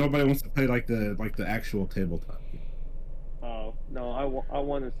saying like nobody wants to play like the actual tabletop game. Oh no, I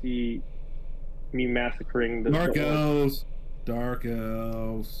want to see me massacring the Narcos. Dark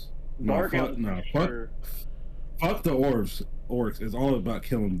Elves. Dark Elves. Fuck the orcs. It's all about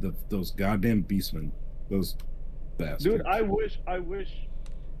killing those goddamn beastmen. Those bastards. Dude,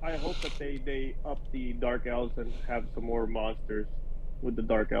 I hope that they up the Dark Elves and have some more monsters with the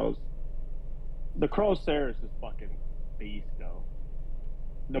Dark Elves. The Crowceres is fucking beast though.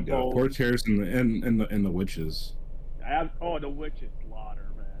 The Crowceres and the witches. The witches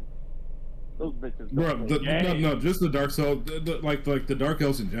slaughter, man. Those bitches. Bro, just the Dark Elves, like the Dark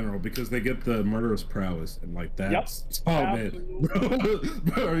Elves in general, because they get the murderous prowess and like that's man.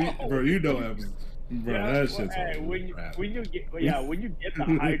 Bro, you know happens. Bro, yeah, that shit's when you get the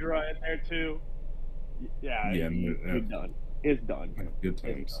Hydra in there too, it's done. It's done. Good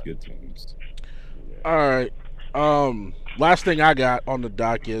times. All right. Last thing I got on the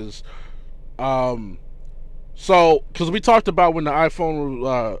dock is, so because we talked about when the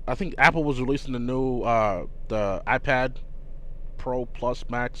iPhone, I think Apple was releasing the new the iPad Pro Plus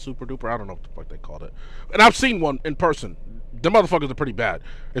Max Super Duper. I don't know what the fuck they called it, and I've seen one in person. The motherfuckers are pretty bad,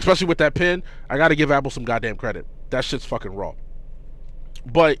 especially with that pen. I got to give Apple some goddamn credit. That shit's fucking raw.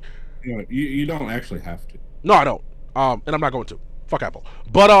 But you don't actually have to. No, I don't. And I'm not going to. Fuck Apple.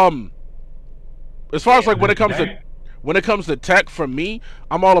 But as far as like when it comes to tech, for me,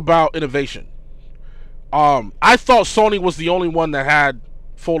 I'm all about innovation. I thought Sony was the only one that had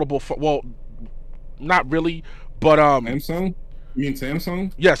foldable. Well, not really, but Samsung. You mean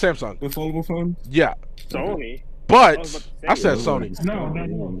Samsung? Yeah, Samsung with foldable phones. Yeah, Sony. But I said Sony.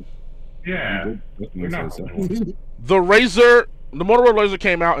 No. Yeah. The Razer, the Motorola Razer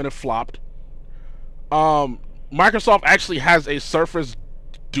came out and it flopped. Microsoft actually has a Surface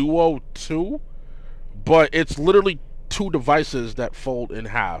Duo 2, but it's literally two devices that fold in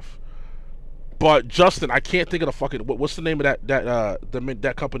half. But Justin, I can't think of the fucking what's the name of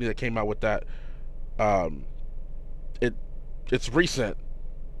that company that came out with that. It's recent.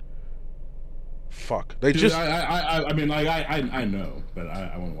 Fuck. They Dude, just. I mean, like I know, but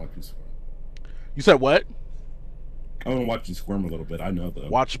I want to watch you squirm. You said what? I want to watch you squirm a little bit. I know though.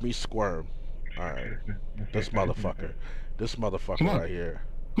 Watch me squirm. All right. This motherfucker right here.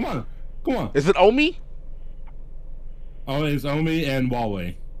 Come on. Is it Omi? Oh, it's Omi and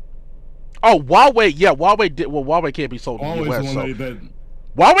Huawei. Oh, Huawei. Yeah, Huawei did. Well, Huawei can't be sold in the US. So.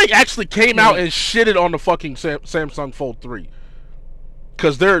 Huawei actually came out and shitted on the fucking Samsung Fold 3.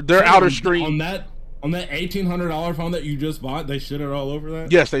 Because their outer screen on that $1,800 phone that you just bought, they shitted all over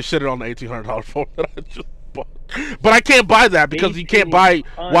that. Yes, they shitted on the $1,800 phone that I just bought. But I can't buy that because you can't buy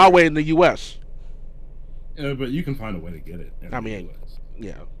Huawei in the US. But you can find a way to get it. I mean,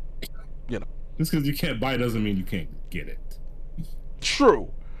 yeah, just because you can't buy it doesn't mean you can't get it.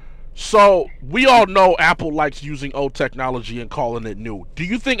 True. So we all know Apple likes using old technology and calling it new. Do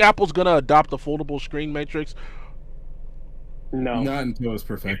you think Apple's gonna adopt the foldable screen matrix? No, not until it's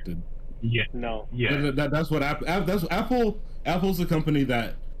perfected. Yeah, no, yeah. That's what Apple. Apple's a company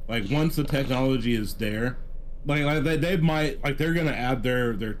that like once the technology is there, like they might like they're gonna add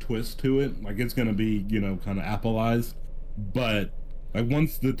their twist to it. Like it's gonna be kind of Appleized, but like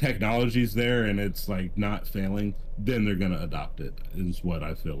once the technology's there and it's like not failing, then they're gonna adopt it. Is what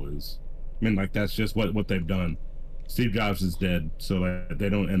I feel is. I mean, like that's just what they've done. Steve Jobs is dead, so they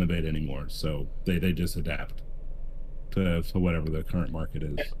don't innovate anymore. So they just adapt to whatever the current market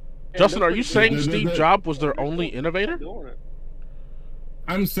is. Justin, are you saying Steve Jobs was their only innovator?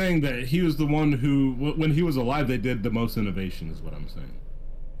 I'm saying that he was the one who, when he was alive, they did the most innovation. Is what I'm saying.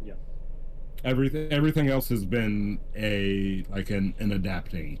 Yeah. Everything else has been an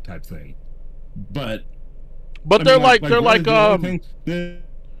adapting type thing, but they're like as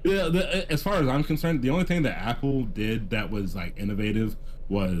far as I'm concerned, the only thing that Apple did that was like innovative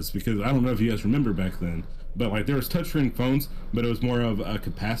was because I don't know if you guys remember back then, but like there was touchscreen phones, but it was more of a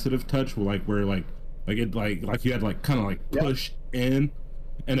capacitive touch, where you had like kind of like push in,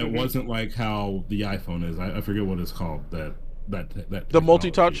 and it wasn't like how the iPhone is. I forget what it's called. That the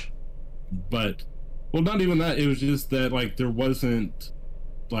multi-touch. But not even that. It was just that like there wasn't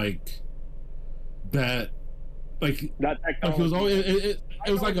like that. Like that technology.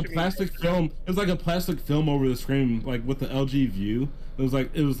 It was like a plastic film. It was like a plastic film over the screen, like with the LG View. It was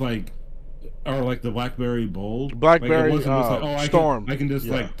like or like the BlackBerry Bold. BlackBerry Storm. I can just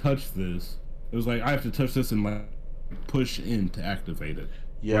like touch this. It was like I have to touch this and like push in to activate it.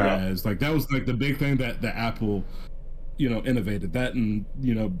 Yeah. Whereas like that was like the big thing that Apple, innovated that, and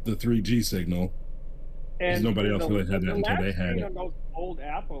the 3G signal. And nobody else really had that until they had it. Those old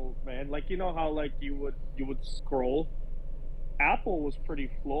Apples, man, like how like you would scroll. Apple was pretty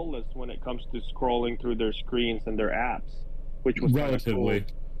flawless when it comes to scrolling through their screens and their apps, which was relatively.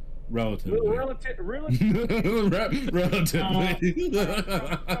 Cool. Relatively.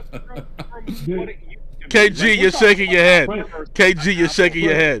 KG, you're shaking your head. KG, you're shaking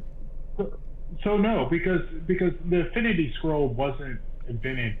your head. So no, because the Infinity Scroll wasn't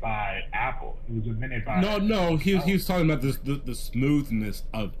invented by Apple. It was invented by No. He was talking about the smoothness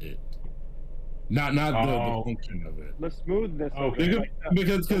of it, not the function of it. The smoothness. Okay.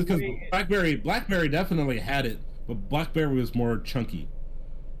 Because BlackBerry definitely had it, but BlackBerry was more chunky.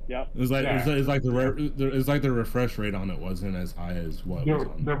 Yep. It's like the refresh rate on it wasn't as high as what the, was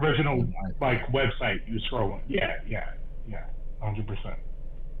on the original like website you scroll on. Yeah, 100%.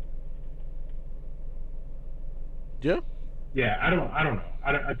 Yeah. Yeah, I don't know.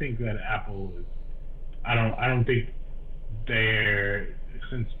 I think that Apple is. I don't think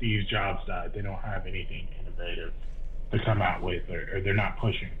since Steve Jobs died, they don't have anything innovative to come out with, or they're not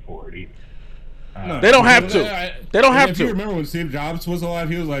pushing for it either. No, they don't have to. They don't have to. You remember when Steve Jobs was alive?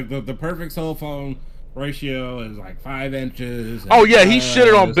 He was like the perfect cell phone ratio is like 5 inches. Oh yeah, he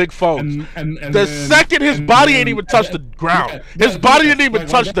shitted on big phones. And the second his body ain't even touched the ground. His body didn't even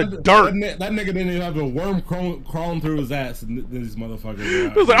touch the dirt. That nigga didn't even have a worm crawling through his ass. And these motherfuckers. He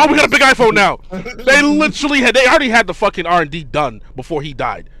was like, oh, we got a big iPhone now. They already had the fucking R&D done before he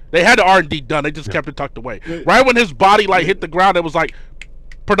died. They had the R&D done. They just kept it tucked away. Right when his body like hit the ground, it was like,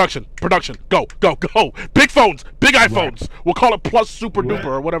 production, go. Big phones, big iPhones. We'll call it Plus Super Duper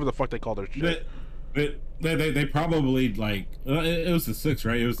or whatever the fuck they call their shit. They probably like it was the 6,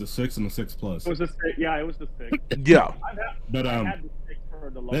 right? It was the 6 and the 6 Plus. It was the 6. Yeah, it was the 6. Yeah. But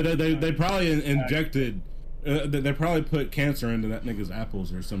they probably injected. They probably put cancer into that nigga's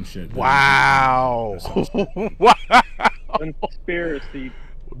apples or some shit. Wow. Wow. Conspiracy.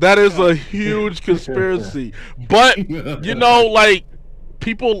 That is a huge conspiracy. But you know, like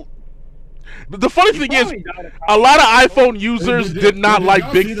people. The funny thing is, a lot of iPhone users did not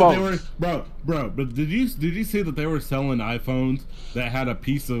like big phones. Bro, but did you see that they were selling iPhones that had a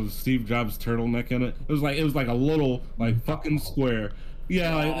piece of Steve Jobs' turtleneck in it? It was like a little like fucking square.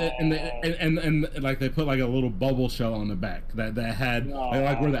 Yeah, like, and like they put like a little bubble shell on the back that had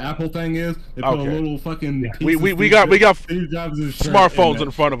like where the Apple thing is. They put a little fucking. We got smartphones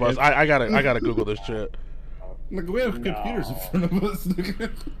in front of us. I gotta Google this shit. Look, we have computers in front of us.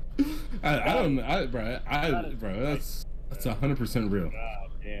 I don't know, bro. That's 100% real.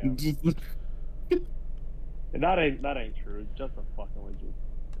 That ain't true. It's just a fucking legit.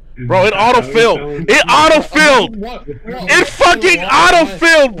 Bro, it autofilled. It autofilled. It fucking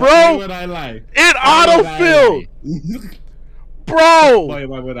autofilled, bro. Why would I lie? It autofilled. Bro. Why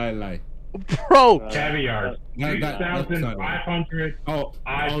would I lie? Bro. Caviar. 2,500. Oh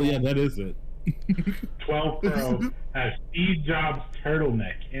yeah, that is it. 12 Pro has Steve Jobs'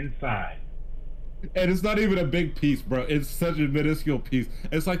 turtleneck inside. And it's not even a big piece, bro. It's such a minuscule piece.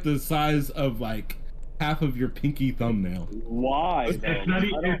 It's like the size of like half of your pinky thumbnail. Why? It's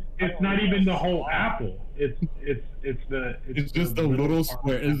not even the whole Apple. It's just a little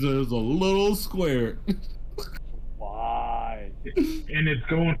square. It's a little square. Why? And it's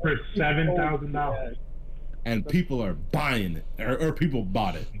going for $7,000. And people are buying it, or people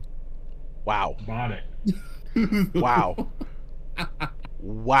bought it. Wow. Bought it. Wow.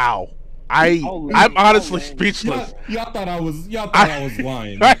 Wow. I'm honestly speechless. Y'all thought I was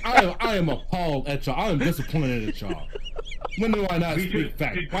lying. I am appalled at y'all. I am disappointed at y'all. When do I not speak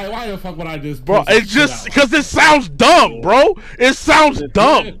fact? Why the fuck would I just? Bro, it's just because it sounds dumb, bro. It sounds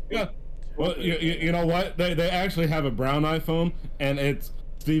dumb. Yeah. Well, you know what? They actually have a brown iPhone, and it's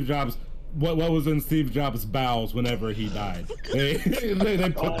Steve Jobs. What was in Steve Jobs' bowels whenever he died? They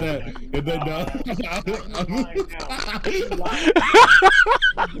put that.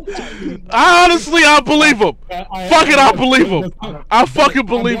 I honestly, I believe him. Fuck it, I believe him. I fucking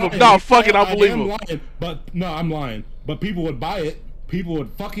believe him. No, fuck it, I believe him. I'm lying. But people would buy it. People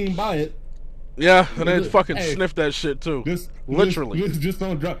would fucking buy it. Yeah, and they'd fucking sniff that shit too. Literally. Just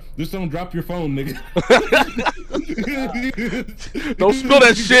don't drop your phone, nigga. Don't spill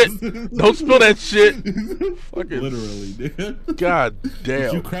that shit. Don't spill that shit. Fucking literally, nigga. God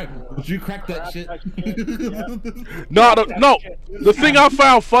damn. Did you crack that shit? No. The thing I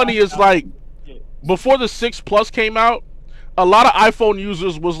found funny is like before the 6 Plus came out, a lot of iPhone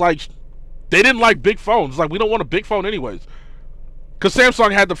users was like they didn't like big phones. Like we don't want a big phone anyways. Cause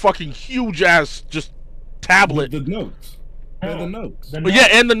Samsung had the fucking huge ass just tablet. The Notes. The Notes. Yeah,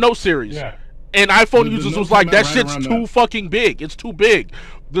 and the Note series. Yeah. And iPhone users was like, that shit's too fucking big. It's too big.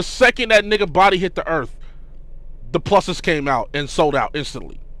 The second that nigga body hit the earth, the Pluses came out and sold out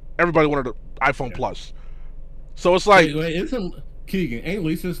instantly. Everybody wanted an iPhone Plus. So it's like, wait, isn't Keegan? Ain't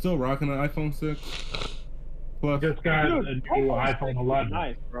Lisa still rocking an iPhone 6? Plus. Just got a new iPhone 11.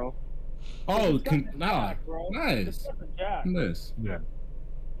 Nice, bro. Oh, nice. Nice.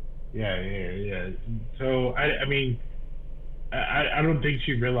 Yeah. So I mean, I don't think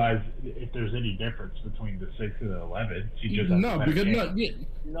she realized if there's any difference between the 6 and the 11. She just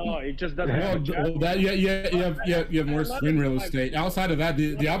it just doesn't. You have more screen real estate. Outside of that,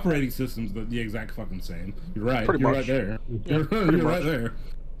 the operating system's the exact fucking same. You're right. You're right there. You're right there.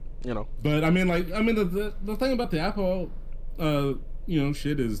 You know. But I mean, the thing about the Apple,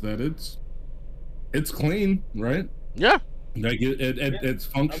 shit is that it's clean, right? Yeah. Like it's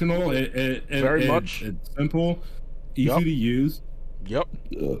functional. Very much. It's simple, easy to use. Yep.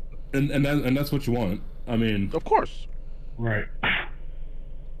 And that's what you want. I mean, of course. Right.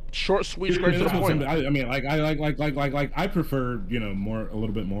 Short, sweet, straight to the point. I mean, I prefer a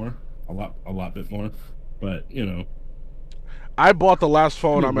little bit more, a lot bit more, but I bought the last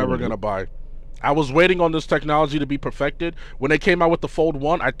phone I'm ever gonna buy. I was waiting on this technology to be perfected. When they came out with the Fold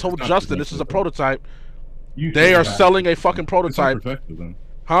 1, I told Justin this is a prototype. They are selling a fucking prototype. It's not perfected, then.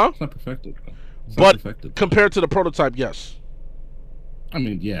 Huh? It's not perfected. But compared to the prototype, yes. I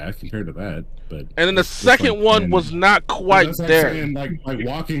mean, yeah, compared to that, but and then the second one was not quite there. Saying, like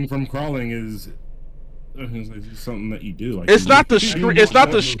walking from crawling is something that you do. Like it's not the screen. It's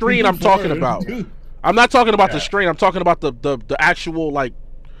not the screen I'm talking about. I'm not talking about the screen. I'm talking about the actual like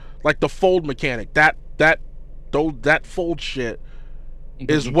the fold mechanic. That fold shit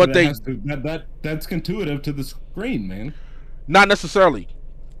is what they. That's intuitive to the screen, man. Not necessarily.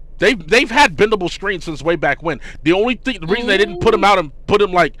 They've had bendable screens since way back when. The reason they didn't put them out and put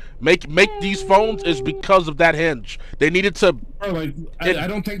them like make these phones is because of that hinge. They needed to. I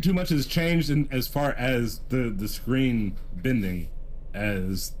don't think too much has changed as far as the screen bending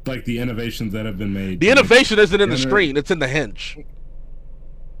as like the innovations that have been made. The innovation isn't in the screen; it's in the hinge.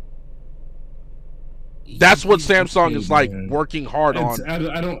 That's what Samsung is like working hard on.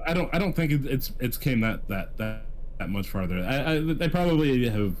 I don't think it's came that much farther. They probably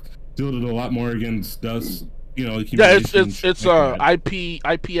have fielded a lot more against us. Yeah, it's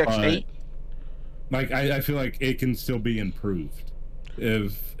IPX8. Like I feel like it can still be improved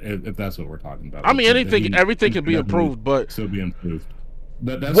if that's what we're talking about. I mean, everything can be improved, but still be improved.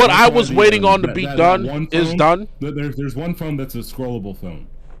 That's what I was waiting on to be done is done. There's one phone that's a scrollable phone,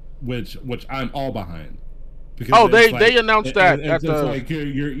 which I'm all behind. Because they announced that at the. Like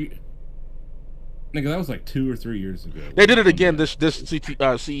nigga, that was like 2 or 3 years ago. They did it again this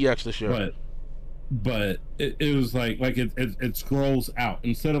CEX this year. But it was like it scrolls out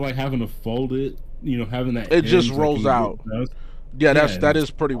instead of like having to fold it. Having that. It just rolls out. Yeah, that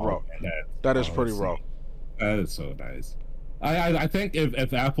is pretty raw. That is pretty raw. That is so nice. I think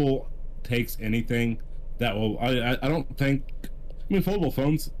if Apple takes anything that will, I don't think. I mean, foldable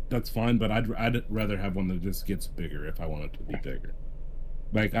phones, that's fine, but I'd rather have one that just gets bigger if I want it to be bigger.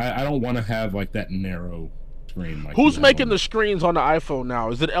 Like, I don't want to have, like, that narrow screen. Like who's making the screens on the iPhone now?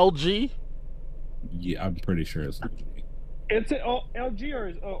 Is it LG? Yeah, I'm pretty sure it's LG. It's LG or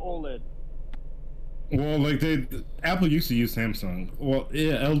is OLED? Well, like, Apple used to use Samsung. Well,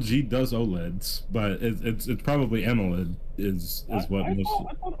 yeah, LG does OLEDs, but it's probably AMOLED is what I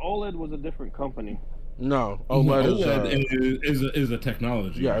thought OLED was a different company. No, OLED is a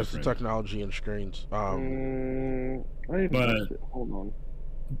technology. Yeah, it's a technology in screens. Hold on.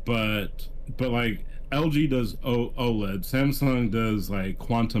 But like LG does OLED, Samsung does like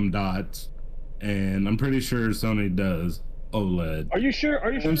quantum dots, and I'm pretty sure Sony does OLED. Are you sure?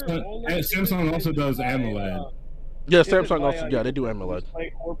 Samsung also does AMOLED. Yeah, Samsung also they do AMOLED.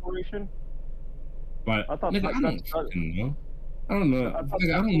 Corporation. But I don't know. I don't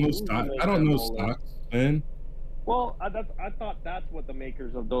know stock. I don't know stocks, man. Well, I thought that's what the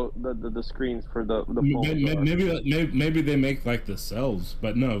makers of the screens for the phone maybe they make like the cells,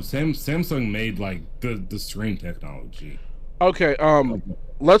 but no, Samsung made like the screen technology. Okay,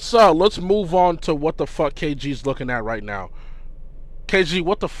 let's move on to what the fuck KG's looking at right now. KG,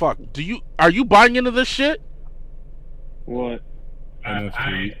 what the fuck? Are you buying into this shit? What? I've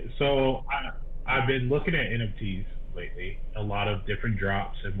been looking at NFTs lately, a lot of different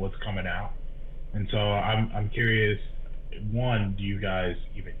drops and what's coming out, and so I'm curious. One, do you guys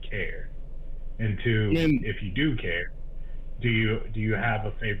even care? And two, if you do care, do you have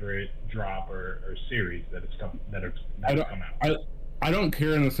a favorite drop or series that come out? I don't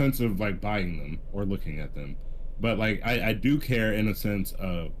care in the sense of like buying them or looking at them, but like I do care in a sense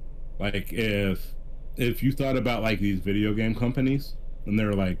of like if you thought about like these video game companies and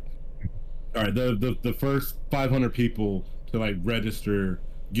they're like, all right, the first 500 people to like register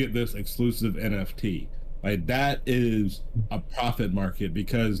get this exclusive NFT, Like that is a profit market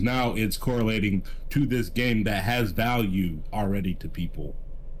because now it's correlating to this game that has value already to people.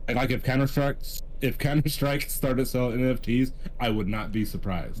 Like if Counter-Strike started selling NFTs, I would not be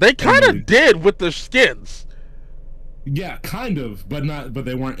surprised. They kind of did with the skins. Yeah, kind of, but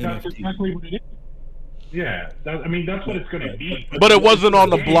they weren't that's NFTs. Exactly what it is. Yeah, I mean that's what it's going to be. But it wasn't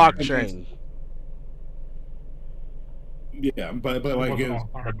on the blockchain. Yeah, but like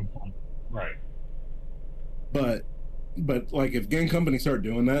right. But like if game companies start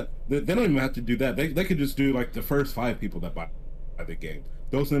doing that, they don't even have to do that. They could just do like the first 5 people that buy the game.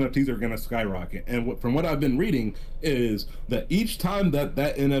 Those NFTs are going to skyrocket. And from what I've been reading is that each time that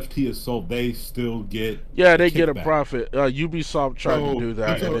NFT is sold, they still get get a profit. Ubisoft tried to do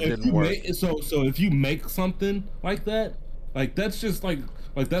that and it didn't work. So if you make something like that, like that's just like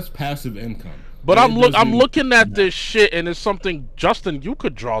that's passive income. But I'm looking at this shit and it's something, Justin, you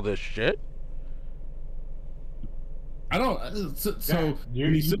could draw this shit. I don't.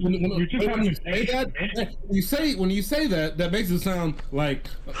 When you say that, that makes it sound like,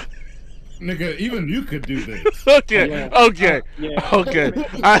 nigga, even you could do this. Okay. No.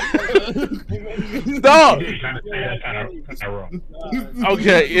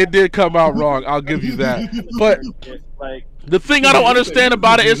 Okay, it did come out wrong. I'll give you that. But the thing I don't understand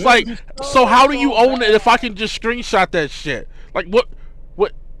about it is like, so how do you own it if I can just screenshot that shit? Like what?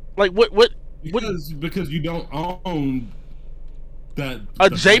 Because you don't own that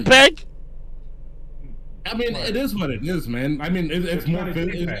JPEG. I mean, it is what it is, man. I mean, it's more.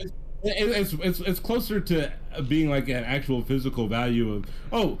 It's closer to being like an actual physical value of.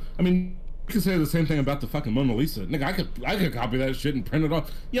 Oh, I mean, you could say the same thing about the fucking Mona Lisa. Nigga, I could copy that shit and print it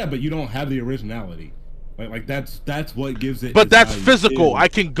off. Yeah, but you don't have the originality. Like that's what gives it. But that's physical. I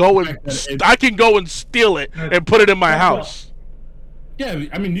can go and steal it and put it in my house. Yeah,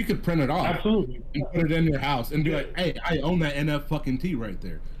 I mean, you could print it off. Absolutely. And put it in your house and be like, hey, I own that NFT right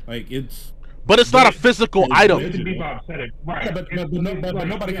there. Like, it's... But it's not a physical item. Right. Yeah, but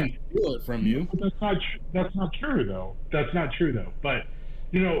nobody can steal it from you. But that's not true, though. That's not true, though. But,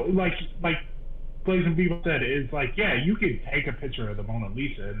 you know, like Blazing Bebop said, it's like, yeah, you could take a picture of the Mona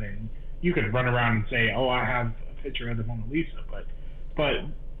Lisa and then you could run around and say, oh, I have a picture of the Mona Lisa. But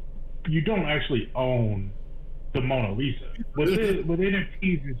you don't actually own the Mona Lisa. With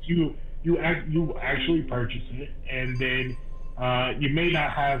NFTs, is you actually purchase it, and then you may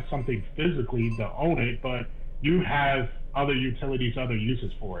not have something physically to own it, but you have other utilities, other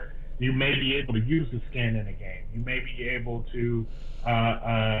uses for it. You may be able to use the skin in a game. You may be able to.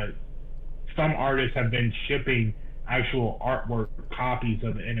 Some artists have been shipping actual artwork copies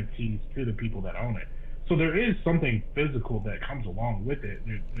of the NFTs to the people that own it. So there is something physical that comes along with it,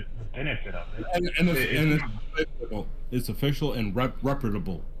 the benefit of it. And it's official and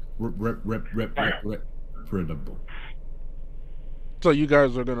reputable. Reputable. So you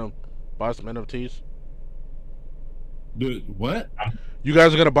guys are gonna buy some NFTs? Dude, what? You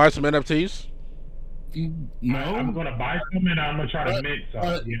guys are gonna buy some NFTs? No, I'm gonna buy some and I'm gonna try to mint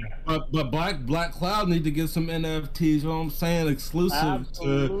some. Yeah. But Black Cloud need to get some NFTs. You know what I'm saying? Exclusive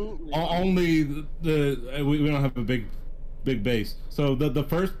to only the we don't have a big base. So the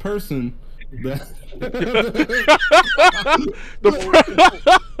first person that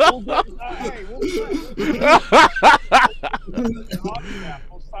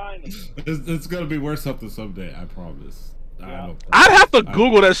it's gonna be worth something someday. I promise. I'd have to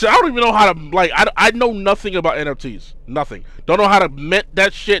Google that shit. I don't even know how to I know nothing about NFTs. Nothing. Don't know how to mint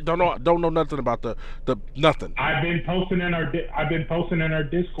that shit. Don't know nothing about the nothing. I've been posting in our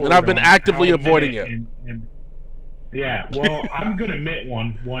Discord, and I've been actively avoiding it. And yeah, well, I'm gonna mint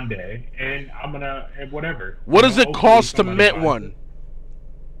one day, and I'm gonna whatever. What does it cost to mint one?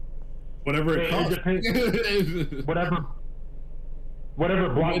 Whatever it costs. Whatever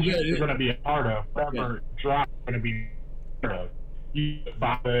blockchain you're gonna be a part of, whatever drop you're gonna be. You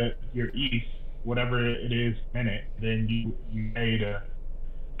buy your ETH, whatever it is, in it, then you pay to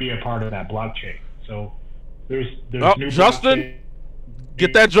be a part of that blockchain. So there's new Justin,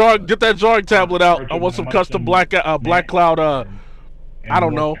 get that drawing tablet out. I want some custom Black Cloud. I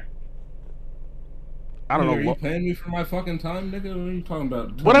don't know. Are you paying me for my fucking time, nigga? What are you talking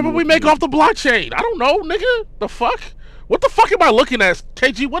about? Whatever we make off the blockchain. I don't know, nigga. The fuck? What the fuck am I looking at?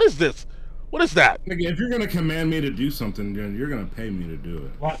 KG, what is this? What is that? Nigga, if you're gonna command me to do something, then you're gonna pay me to do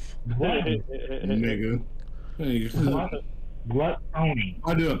it. What? Nigga. Glut Tony.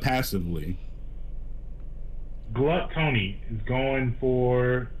 I do it passively. Glut Tony is going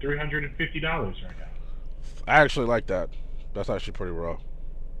for $350 right now. I actually like that. That's actually pretty raw.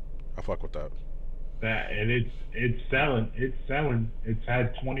 I fuck with that. And it's selling. It's selling. It's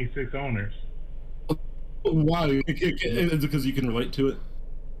had 26 owners. Why? Is it because you can relate to it?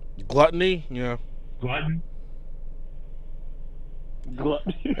 Gluttony, yeah. Glutton.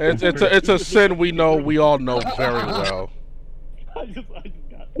 It's a sin we all know very well. I just got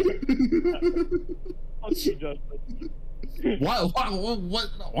it. Why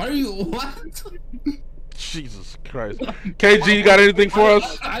are you what? Jesus Christ. KG, you got anything for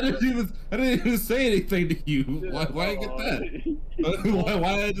us? I didn't even say anything to you. Why I get that?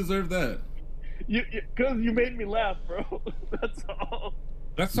 Why I deserve that? Because you made me laugh, bro. That's all.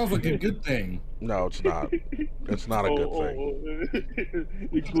 That sounds like a good thing. No, it's not. It's not a good thing.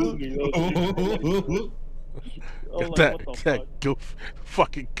 Include me. That goofy,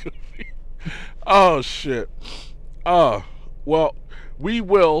 fucking goofy. Oh shit. Well, we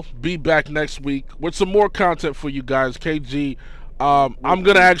will be back next week with some more content for you guys. KG, I'm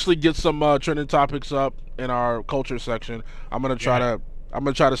gonna actually get some trending topics up in our culture section. I'm gonna try to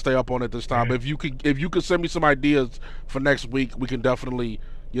stay up on it this time. If you could send me some ideas for next week, we can definitely,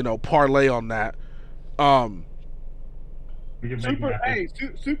 parlay on that.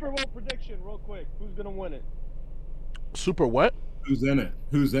 Super Bowl prediction, real quick. Who's gonna win it? Super what? Who's in it?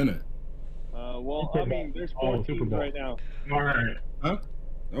 Well, I mean, there's 4 teams right now. All right. Huh?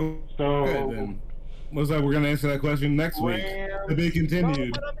 Oh, so okay, then. Looks like we're gonna answer that question next week. To be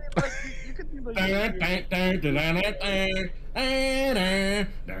continued. No, but I mean, you could do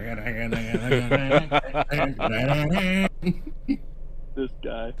this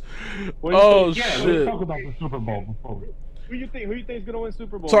guy. Oh shit! Let's talk about the Super Bowl before. Who you think is gonna win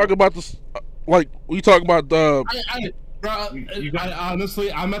Super Bowl? Talk about this. We talk about the.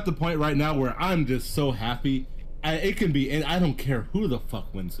 Honestly, I'm at the point right now where I'm just so happy. It can be, and I don't care who the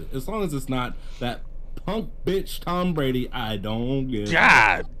fuck wins it, as long as it's not that punk bitch Tom Brady. I don't give.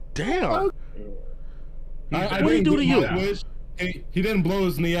 God damn! What did he do to you? He didn't blow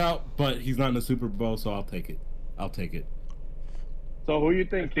his knee out, but he's not in the Super Bowl, so I'll take it. So who you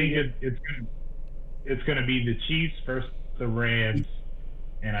think? I think it's gonna be the Chiefs versus the Rams,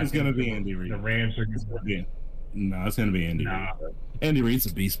 and it's gonna be Andy Reid. The Rams are gonna be. No, it's gonna be Andy Reid. Andy Reid's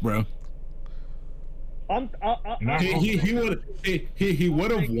a beast, bro. He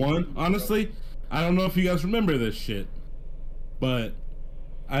would have won. Honestly, I don't know if you guys remember this shit, but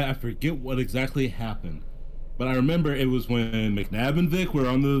I forget what exactly happened. But I remember it was when McNabb and Vic were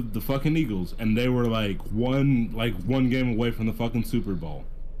on the fucking Eagles, and they were one game away from the fucking Super Bowl.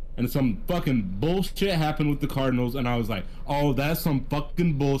 And some fucking bullshit happened with the Cardinals, and I was like, oh, that's some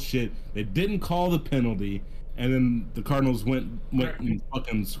fucking bullshit. They didn't call the penalty, and then the Cardinals went and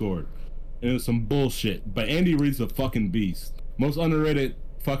fucking scored. And it was some bullshit. But Andy Reid's a fucking beast. Most underrated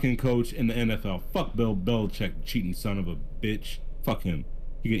fucking coach in the NFL. Fuck Bill Belichick, cheating son of a bitch. Fuck him.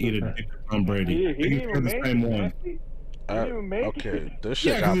 He could eat a dick with Tom Brady. He didn't even make it. Okay, this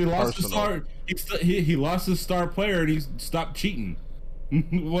shit got personal. He lost his star player and he stopped cheating.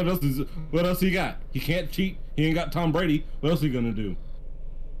 What else he got? He can't cheat. He ain't got Tom Brady. What else he gonna do?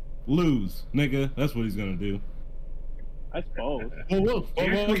 Lose, nigga. That's what he's gonna do. I suppose. What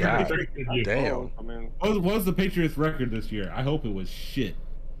was the Patriots' record this year? I hope it was shit.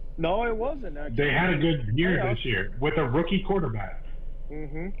 No, it wasn't. Actually. They had a good year this year with a rookie quarterback.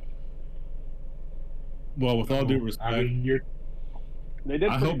 Mm-hmm. Well, with all due respect, they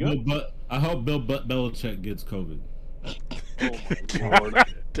did pretty good. I hope Bill Belichick gets COVID. Oh my Lord.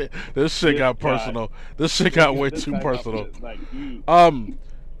 This shit got personal. This shit got way too personal.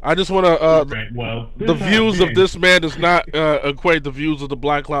 I just want to. The views of this man does not equate the views of the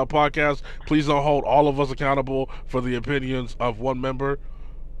Black Cloud Podcast. Please don't hold all of us accountable for the opinions of one member.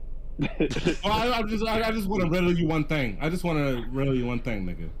 I just want to riddle you one thing.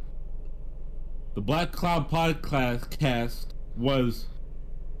 Nigga. The Black Cloud Podcast was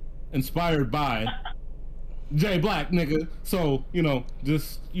inspired by Jay Black, nigga. So,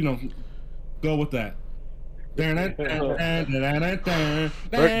 just, go with that. There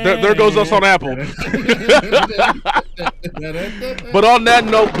goes us on Apple. But on that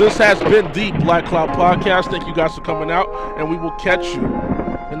note, this has been the Black Cloud Podcast. Thank you guys for coming out, and we will catch you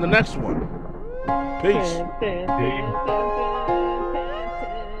in the next one. Peace. Bye.